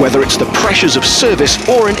 Whether it's the pressures of service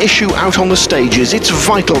or an issue out on the stages, it's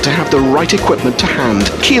vital to have the right equipment to hand.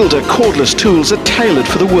 Kielder cordless tools are tailored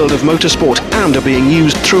for the world of motorsport and are being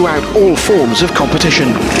used throughout all forms of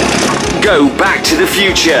competition. Go back to the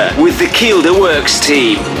future with the Kielder Works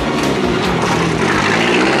team.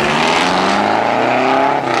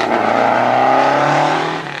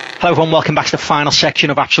 Hello everyone, welcome back to the final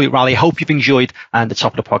section of Absolute Rally. I hope you've enjoyed the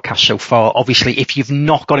top of the podcast so far. Obviously, if you've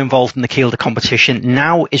not got involved in the Kielder competition,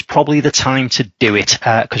 now is probably the time to do it,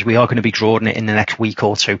 because we are going to be drawing it in the next week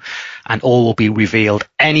or two, and all will be revealed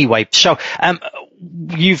anyway. So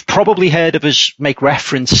you've probably heard of us make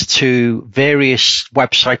reference to various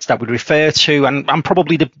websites that we refer to, and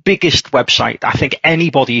probably the biggest website, I think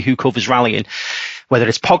anybody who covers rallying, whether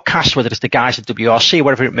it's podcasts, whether it's the guys at WRC,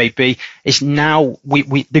 whatever it may be, is now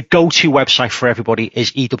the go-to website for everybody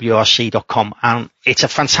is EWRC.com. And it's a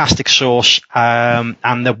fantastic source, and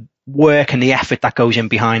the work and the effort that goes in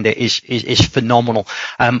behind it is phenomenal.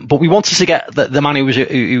 But we wanted to get the man who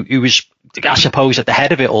was, I suppose, at the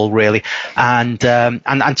head of it all, really, and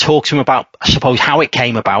talk to him about, I suppose, how it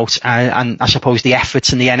came about, and I suppose the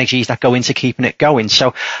efforts and the energies that go into keeping it going.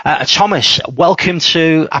 So, Thomas, welcome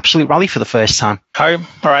to Absolute Rally for the first time. Hi,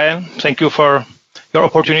 Ryan. Thank you for your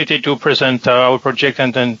opportunity to present our project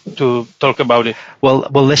and then to talk about it. Well,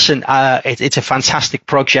 listen, it's a fantastic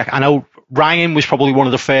project. I know Ryan was probably one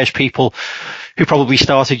of the first people who probably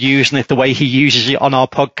started using it the way he uses it on our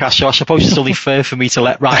podcast. So I suppose it's only fair for me to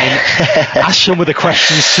let Ryan ask some of the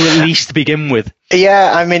questions to at least begin with.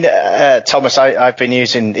 Yeah, I mean, Thomas, I've been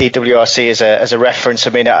using EWRC as a reference. I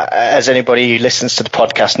mean, as anybody who listens to the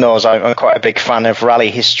podcast knows, I'm quite a big fan of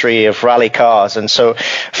rally history, of rally cars. And so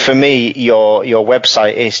for me, your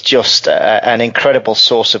website is just an incredible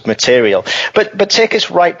source of material. But take us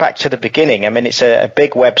right back to the beginning. I mean, it's a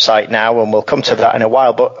big website now, and we'll come to that in a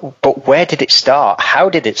while. But where did it start? How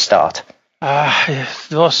did it start? It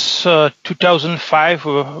was 2005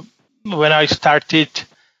 when I started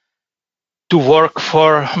to work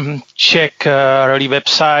for Czech rally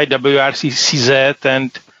website WRC-CZ,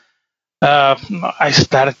 and I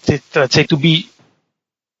started, let's say, to be,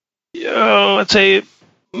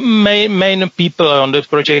 main people on this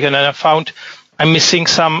project, and I found I'm missing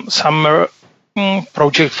some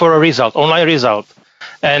project for a result, online result,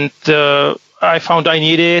 and I found I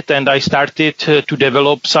need it, and I started to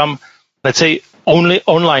develop some, let's say, only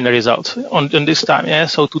online results on this time. Yeah,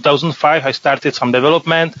 so 2005 I started some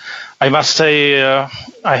development. I must say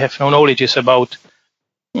I have no knowledge about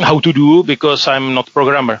how to do, because I'm not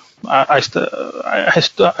programmer. I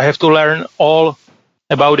have to learn all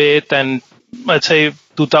about it. And let's say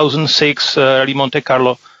 2006 Rally Monte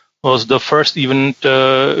Carlo was the first event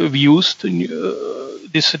we used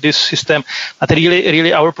this system. But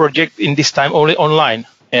really our project in this time only online.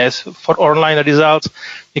 Yes, for online results,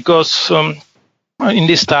 because in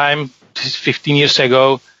this time, 15 years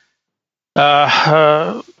ago,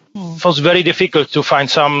 was very difficult to find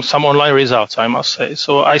some online results, I must say.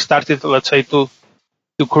 So I started, let's say, to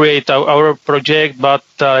create our project, but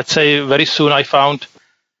let's say very soon I found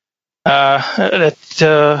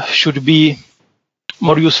that should be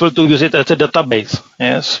more useful to use it as a database.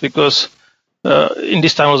 Yes, because in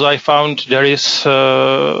this time also I found there is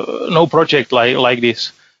no project like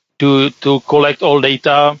this to collect all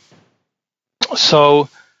data. So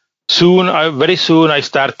very soon I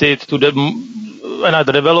started to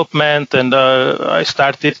another development, and I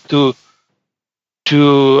started to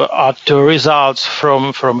add the results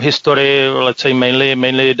from history, let's say mainly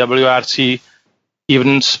WRC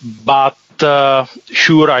events, but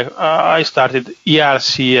sure I started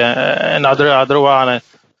ERC and other one.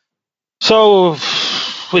 So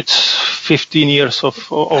it's 15 years of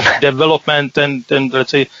development and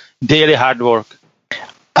let's say daily hard work.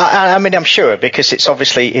 I mean, I'm sure, because it's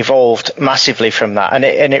obviously evolved massively from that. And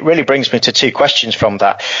it really brings me to two questions from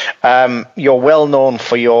that. You're well known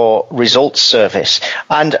for your results service,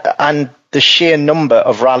 and the sheer number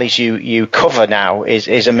of rallies you cover now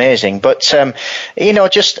is amazing. But,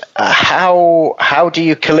 just how do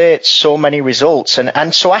you collate so many results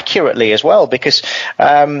and so accurately as well? Because,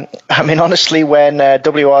 honestly, when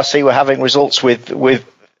WRC were having results with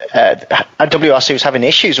WRC was having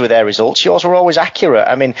issues with their results, yours were always accurate.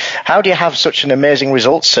 I mean, how do you have such an amazing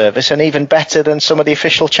results service and even better than some of the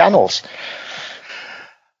official channels?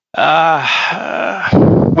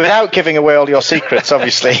 Without giving away all your secrets,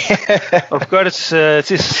 obviously. Of course, it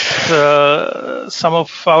is some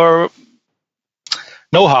of our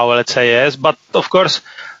know-how, let's say, yes. But of course,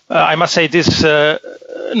 I must say this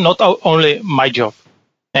not only my job.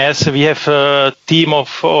 Yes, we have a team of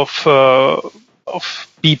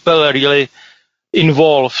people really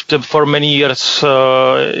involved for many years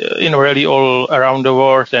in rally all around the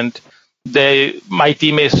world, and my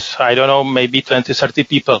team is, I don't know, maybe 20, 30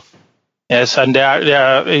 people. Yes, and they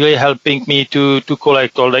are really helping me to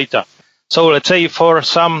collect all data. So let's say for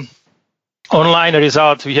some online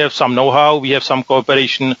results, we have some know-how, we have some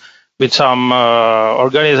cooperation with some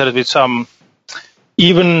organizers, with some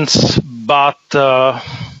events, but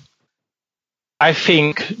I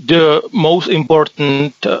think the most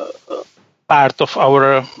important part of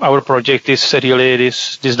our project is really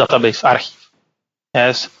this database archive.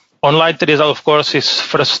 Yes, online result, of course, is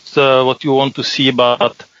first what you want to see,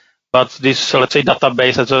 but this, let's say,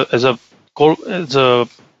 database as a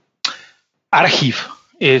archive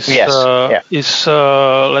is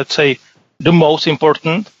let's say the most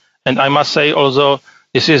important. And I must say also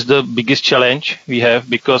this is the biggest challenge we have,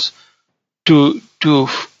 because to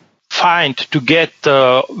get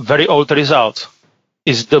very old results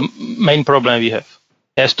is the main problem we have.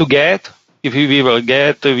 As to get, if we will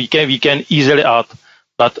get, we can easily add,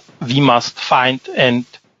 but we must find and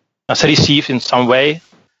receive in some way,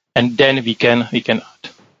 and then we can add.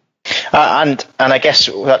 And I guess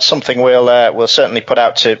that's something we'll certainly put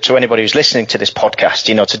out to anybody who's listening to this podcast,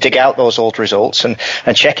 to dig out those old results and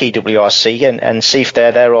check EWRC and see if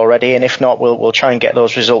they're there already. And if not, we'll try and get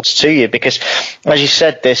those results to you, because, as you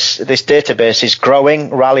said, this database is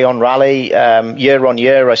growing rally on rally, year on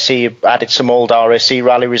year. I see you added some old RAC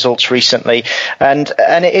rally results recently, and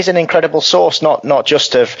it is an incredible source, not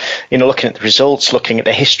just of looking at the results, looking at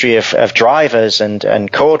the history of drivers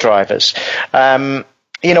and co-drivers.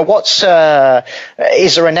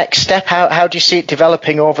 Is there a next step? How do you see it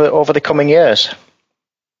developing over the coming years?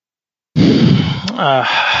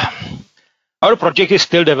 Our project is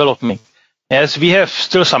still developing. Yes, we have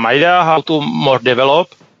still some idea how to more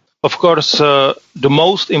develop. Of course, the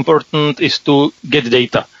most important is to get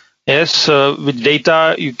data. Yes, with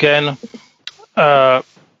data you can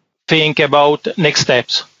think about next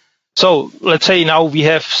steps. So let's say now we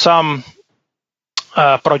have some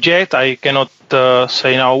project. I cannot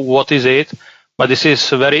say now what is it, but this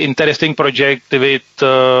is a very interesting project with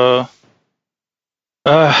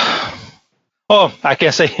I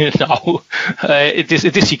can say now it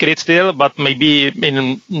is secret still, but maybe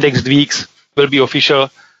in next weeks will be official,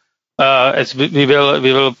 as we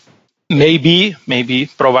will maybe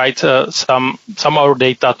provide some our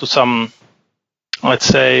data to some, let's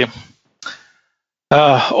say,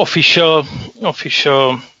 official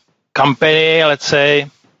company, let's say,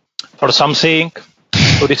 for something.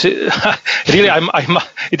 So this is really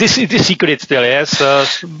it is secret still. Yes,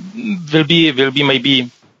 will be maybe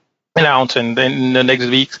announced in the next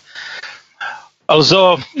weeks.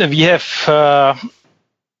 Also, we have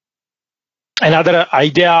another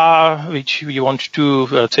idea which we want to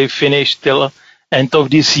let's say finish till end of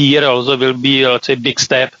this year. Also, will be let's say big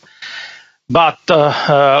step. But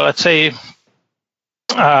let's say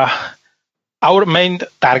our main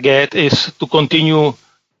target is to continue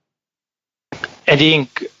adding,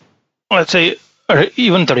 let's say,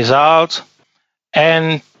 event results,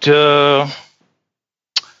 and to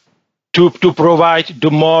provide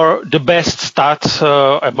the best stats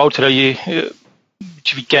about rally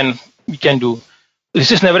which we can do.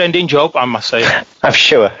 this is never-ending job, I must say. I'm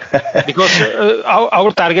sure. Because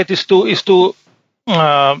our target is to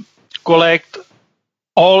collect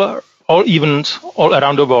all events all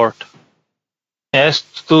around the world. Yes,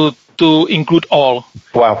 to include all.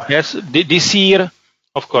 Wow. Yes, this year,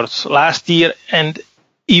 of course, last year, and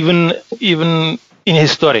even in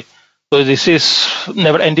history. So this is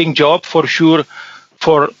never-ending job for sure.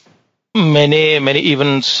 For many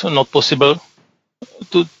events, not possible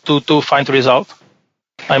to find result.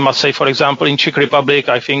 I must say, for example, in Czech Republic,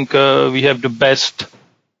 I think we have the best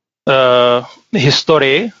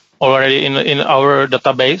history already in our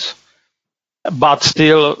database, but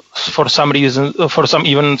still, for some reason, for some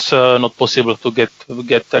events, not possible to get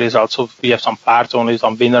the results. So we have some parts, only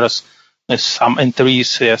some winners, some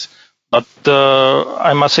entries, yes. But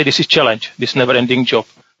I must say, this is challenge. This never-ending job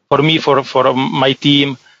for me, for my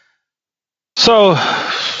team. So,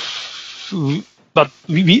 but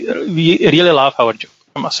we really love our job,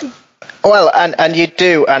 I must say. Well, and you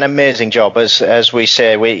do an amazing job, as we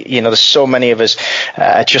say. There's so many of us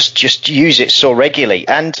just use it so regularly.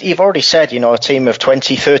 And you've already said, a team of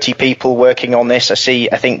 20, 30 people working on this.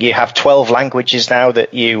 I think you have 12 languages now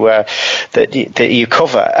that you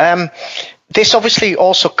cover. This obviously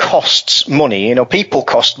also costs money. People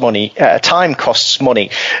cost money. Time costs money.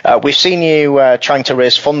 We've seen you trying to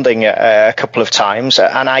raise funding a couple of times,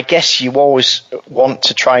 and I guess you always want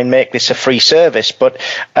to try and make this a free service. But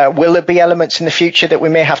will there be elements in the future that we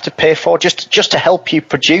may have to pay for just to help you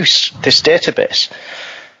produce this database?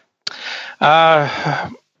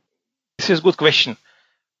 This is a good question.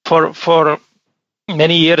 For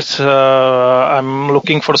many years, I'm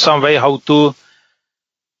looking for some way how to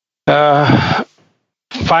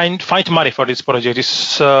find money for this project.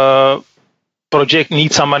 This project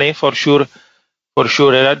needs some money for sure.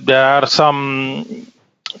 There are some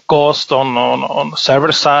costs on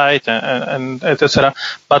server side and etc.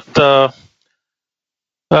 But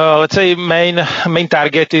let's say main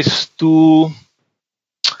target is to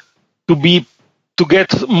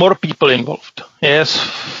get more people involved. Yes,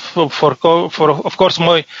 for of course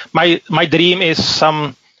my dream is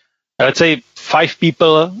some, let's say, 5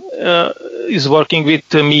 people is working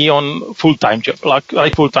with me on full-time job,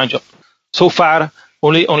 like full-time job. So far,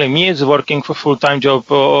 only me is working for full-time job,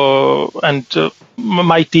 and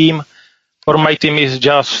my team is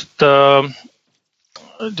just let's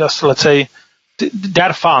say they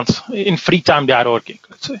are fans. In free time they are working.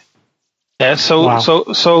 Let's say. Yeah. So Wow.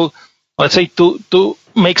 so let's say to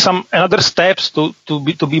make some another steps to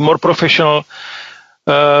be more professional.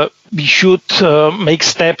 We should make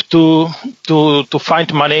step to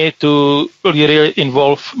find money to really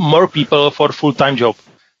involve more people for full-time job.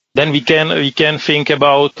 Then we can think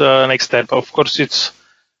about next step. Of course, it's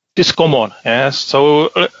common. Yes. So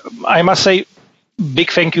I must say big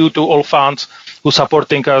thank you to all fans who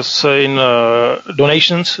supporting us in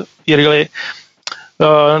donations. Really,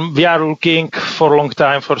 we are looking for a long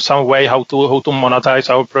time for some way how to monetize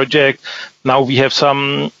our project. Now we have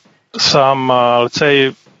some let's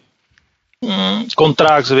say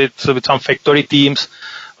contracts with some factory teams,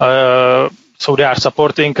 so they are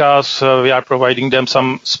supporting us. We are providing them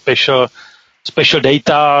some special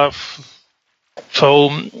data. So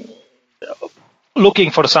looking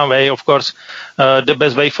for some way, of course, the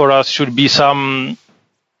best way for us should be some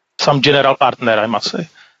general partner, I must say,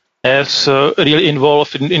 as really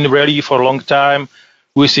involved in really for a long time,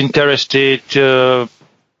 who is interested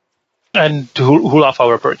and who love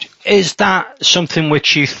our project. Is that something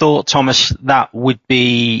which you thought, Thomas, that would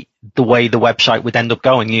be the way the website would end up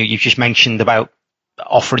going? You just mentioned about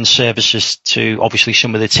offering services to obviously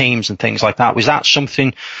some of the teams and things like that. Was that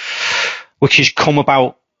something which has come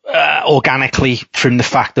about organically from the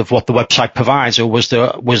fact of what the website provides, or was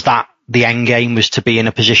that the end game, was to be in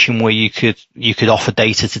a position where you could offer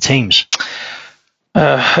data to teams?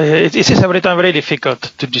 It is every time very difficult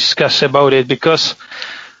to discuss about it, because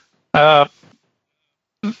main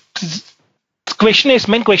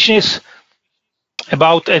question is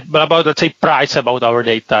about let's say price about our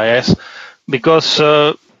data, yes, because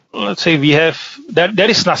let's say we have there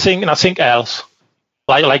is nothing else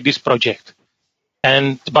like this project,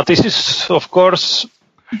 but this is of course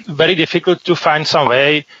very difficult to find some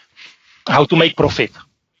way how to make profit.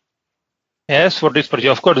 Yes, for this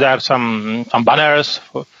project, of course, there are some banners,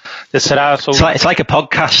 etc. So it's like a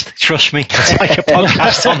podcast. Trust me, it's like a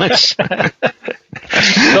podcast, Thomas.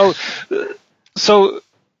 So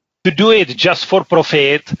to do it just for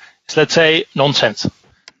profit is, let's say, nonsense.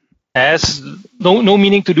 Yes, no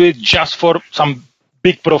meaning to do it just for some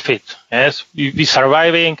big profit. Yes, we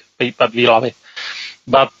surviving, but we love it.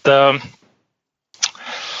 But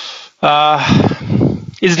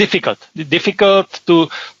it's difficult to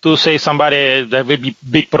say somebody there will be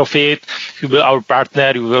big profit. You will our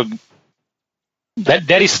partner. You will.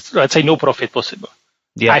 There is, let's say, no profit possible.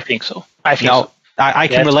 Yeah, I think so. I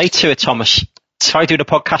can relate to it, Thomas. So I do the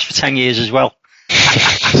podcast for 10 years as well.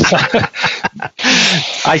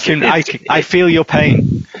 I feel your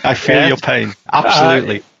pain. I feel your pain.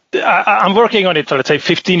 Absolutely. I'm working on it, let's say,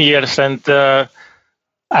 15 years, and I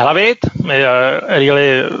love it.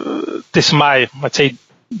 Really, this is my, let's say,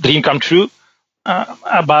 dream come true.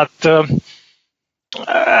 But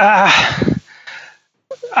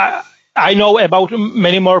I know about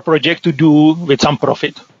many more projects to do with some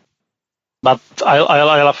profit. But I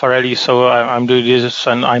love rally, so I'm doing this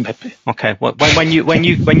and I'm happy. Okay. Well, when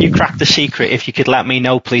you crack the secret, if you could let me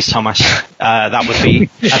know, please, Thomas, that would be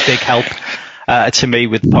a big help to me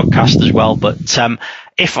with the podcast as well. But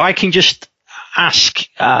if I can just ask,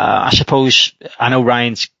 I suppose I know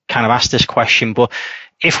Ryan's kind of asked this question, but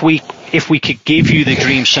if we could give you the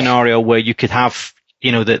dream scenario where you could have,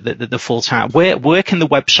 you know, the full time, where can the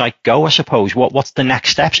website go? I suppose what's the next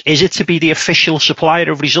steps? Is it to be the official supplier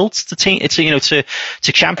of results to team? It's to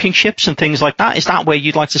championships and things like that. Is that where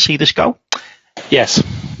you'd like to see this go? Yes.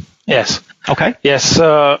 Okay. Yes.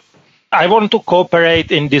 I want to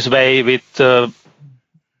cooperate in this way with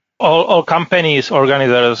all companies,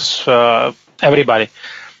 organizers, everybody.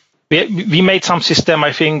 We made some system.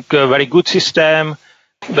 I think a very good system,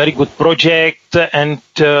 very good project, and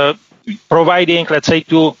providing, let's say,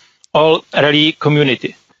 to all rally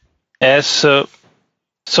community. As so,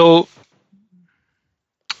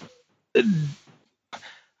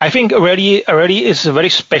 I think rally is a very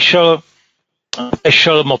special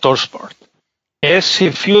motorsport. Yes,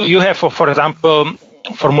 if you have, for example,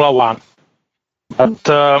 Formula One, but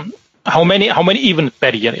how many events per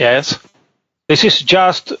year? Yes, this is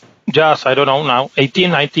just I don't know now, 18,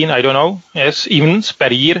 19, I don't know. Yes, events per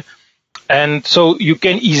year. And so you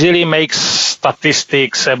can easily make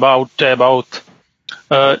statistics about this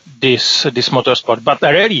motorsport. But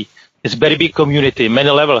already it's very big community, many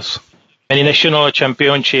levels, many national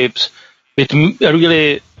championships with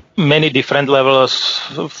really many different levels,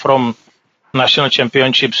 from national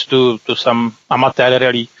championships to some amateur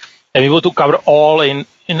rally. And we want to cover all in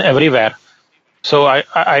everywhere. So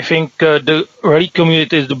I think the rally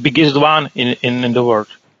community is the biggest one in the world.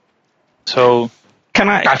 So.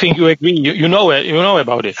 I think you agree. You know it. You know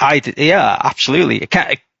about it. Yeah, absolutely.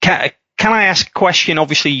 Can I ask a question?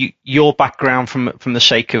 Obviously, your background from the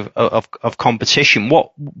sake of competition.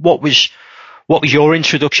 What was your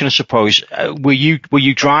introduction? I suppose were you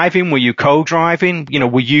driving? Were you co-driving? You know,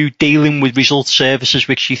 were you dealing with result services,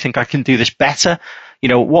 which you think I can do this better? You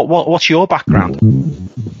know, what's your background?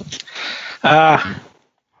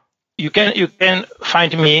 You can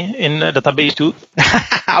find me in the database too.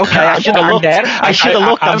 Okay, I should have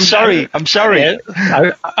looked. I'm sorry.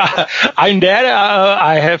 I'm there.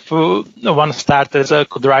 I have one start as a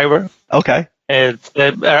co-driver. Okay.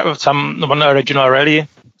 It's one regional rally,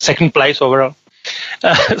 second place overall.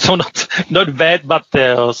 So not bad, but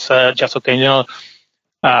was just okay. You know,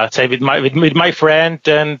 say with my friend,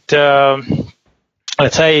 and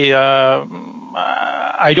let's say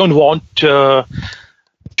I don't want.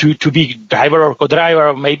 To be driver or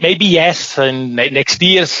co-driver, maybe yes, in next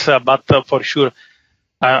years, but for sure,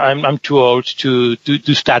 I'm too old to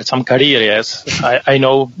start some career. Yes, I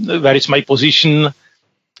know where is my position,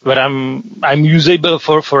 where I'm usable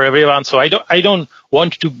for everyone. So I don't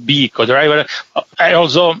want to be co-driver. I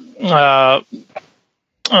also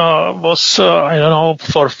was I don't know,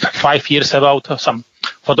 for 5 years about some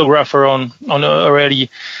photographer on a rally.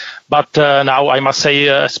 But now I must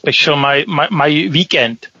say, special my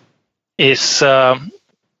weekend is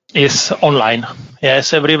online.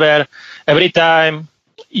 Yes, everywhere, every time,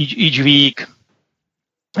 each week,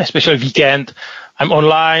 especially weekend, I'm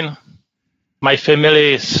online. My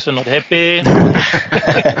family is not happy, and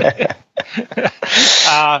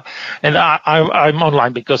I'm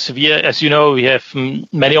online because as you know, we have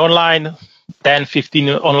many online. 10, 15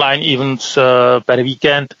 online events per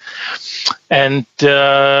weekend. And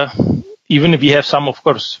even if we have some, of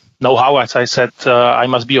course, know-how, as I said, I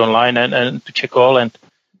must be online and to check all. And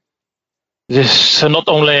this not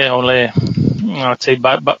only let's say,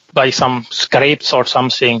 by some scripts or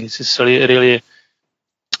something. This is really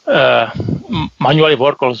manually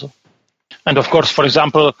work also. And of course, for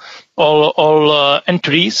example, all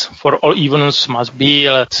entries for all events must be,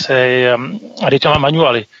 let's say, written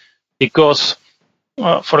manually. Because,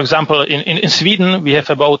 for example, in Sweden, we have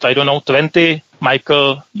about, 20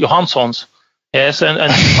 Michael Johanssons. Yes,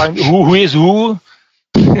 and find who is who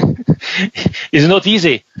is not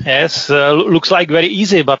easy. Yes, looks like very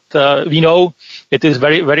easy, but we know it is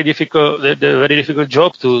very difficult, the very difficult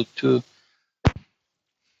job to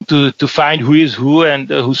find who is who and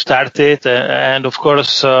who started, and of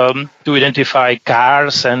course to identify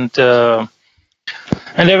cars and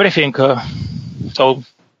everything. So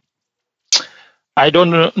I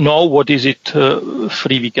don't know what is it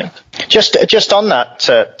free weekend. Just on that,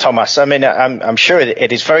 Thomas. I mean, I'm sure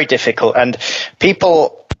it is very difficult, and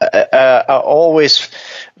people are always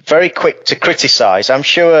very quick to criticize. I'm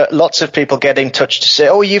sure lots of people get in touch to say,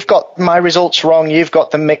 "Oh, you've got my results wrong. You've got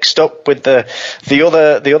them mixed up with the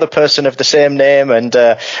other person of the same name." And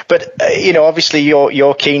but obviously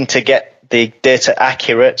you're keen to get the data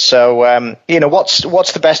accurate. So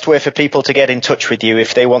what's the best way for people to get in touch with you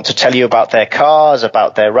if they want to tell you about their cars,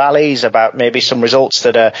 about their rallies, about maybe some results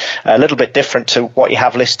that are a little bit different to what you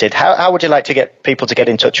have listed? How would you like to get people to get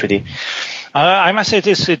in touch with you? I must say it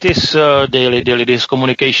is daily this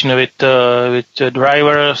communication with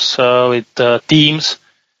drivers, with teams,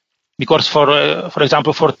 because for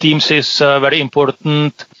example for teams it's very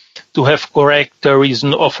important to have correct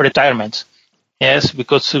reason of retirement. Yes,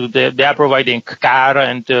 because they are providing car,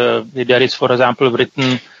 and there is, for example,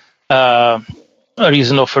 written a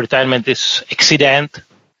reason of retirement is accident.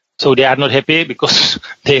 So they are not happy because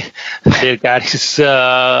their car is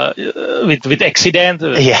with accident.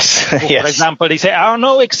 Yes. For example, they say, "Oh,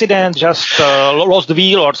 no accident, just lost the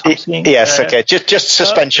wheel or something." Yes. Okay. Just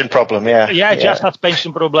suspension problem. Yeah. Just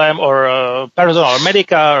suspension problem or personal or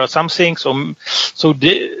medical or something. So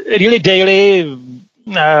really daily,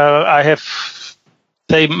 I have.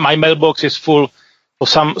 Say my mailbox is full of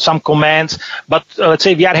some comments, but let's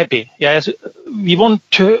say we are happy. Yes, we want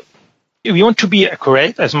to be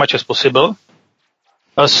accurate as much as possible.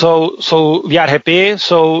 So we are happy.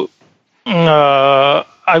 So I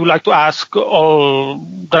would like to ask all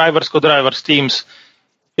drivers, co-drivers, teams,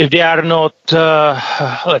 if they are not,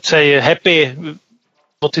 let's say, happy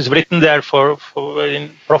what is written there for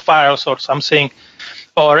in profiles or something,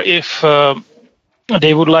 or if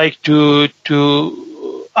they would like to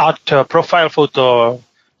add a profile photo,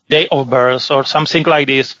 day of birth, or something like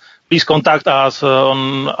this, please contact us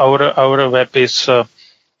on our web is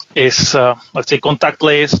let's say contact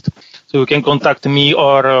list, so you can contact me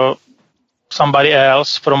or somebody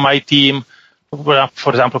else from my team,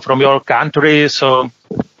 for example from your country. So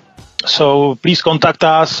please contact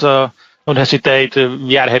us. Don't hesitate.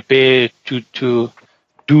 We are happy to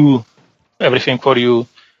do everything for you.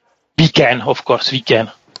 We can, of course, we can.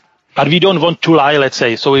 But we don't want to lie, let's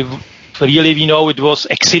say. So if really we know it was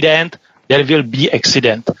accident, there will be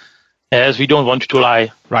accident. Yes, we don't want to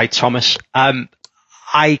lie. Right, Thomas.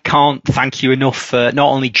 I can't thank you enough for not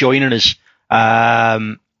only joining us,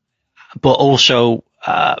 but also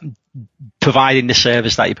providing the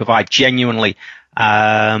service that you provide genuinely.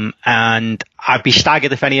 And I'd be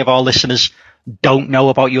staggered if any of our listeners don't know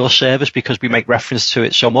about your service, because we make reference to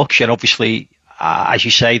it so much. And obviously, as you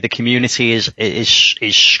say, the community is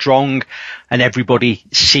strong, and everybody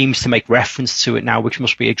seems to make reference to it now, which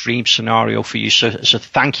must be a dream scenario for you. So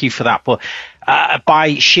thank you for that. But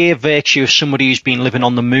by sheer virtue of somebody who's been living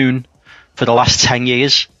on the moon for the last 10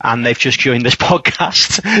 years, and they've just joined this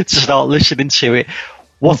podcast to start listening to it,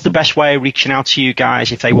 what's the best way of reaching out to you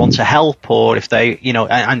guys if they want to help, or if they,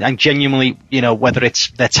 and genuinely, whether it's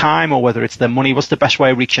their time or whether it's their money, what's the best way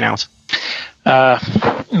of reaching out?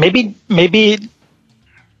 Maybe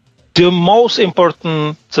the most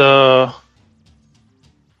important, I'd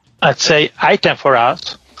say, item for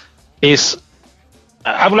us is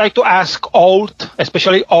I would like to ask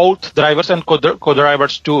especially old drivers and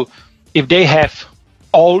co-drivers too, if they have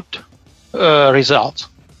old results.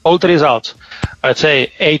 Let's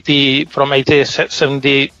say 80,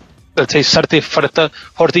 70, let's say 30,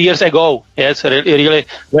 40 years ago. Yes, really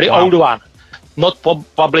very old one. Not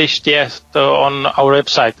published yet on our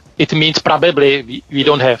website. It means probably we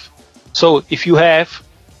don't have. So if you have,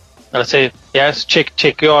 let's say, yes,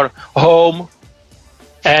 check your home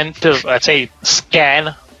and let's say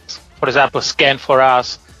scan, for example, scan for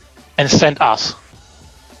us and send us.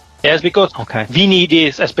 Yes, because we need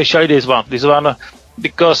this, especially this one,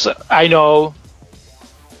 because I know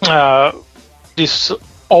these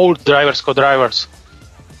old drivers, co-drivers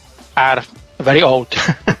are very old.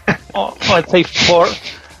 Let's say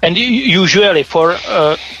usually for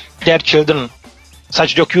their children,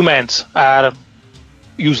 such documents are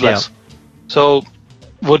useless. Yeah. So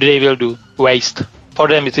what they will do? Waste. For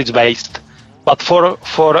them it's waste. But for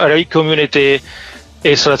a real community,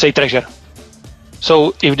 it's, let's say, treasure.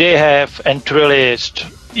 So if they have entry list,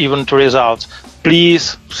 even to results,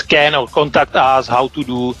 please scan or contact us how to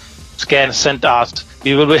do, scan, send us.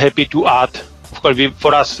 We will be happy to add. Of course,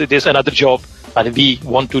 for us it is another job, but we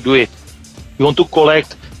want to do it. We want to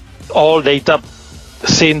collect all data,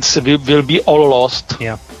 since we will be all lost.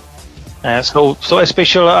 Yeah. So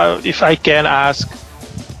especially if I can ask,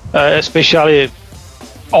 especially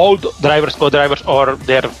all drivers, co-drivers, or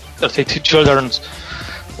their children,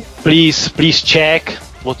 please check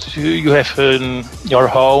what you have in your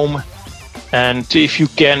home, and if you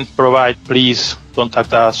can provide, please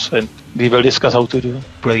contact us and we will discuss how to do.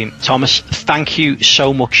 Brilliant. Thomas, thank you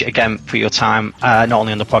so much again for your time, not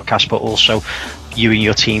only on the podcast, but also you and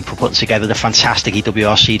your team for putting together the fantastic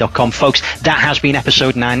EWRC.com. Folks, that has been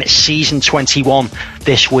episode 9, season 21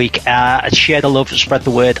 this week. Share the love, spread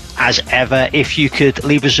the word as ever. If you could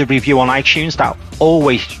leave us a review on iTunes, that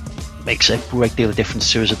always makes a great deal of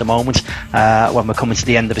difference to us at the moment. When we're coming to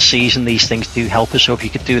the end of a season, these things do help us, so if you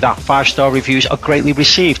could do that, 5-star reviews are greatly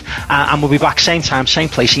received. And we'll be back same time, same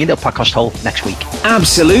place in the podcast hole next week.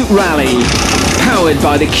 Absolute Rally, powered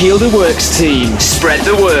by the Kielder Works team. Spread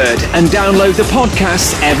the word and download the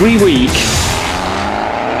podcast every week.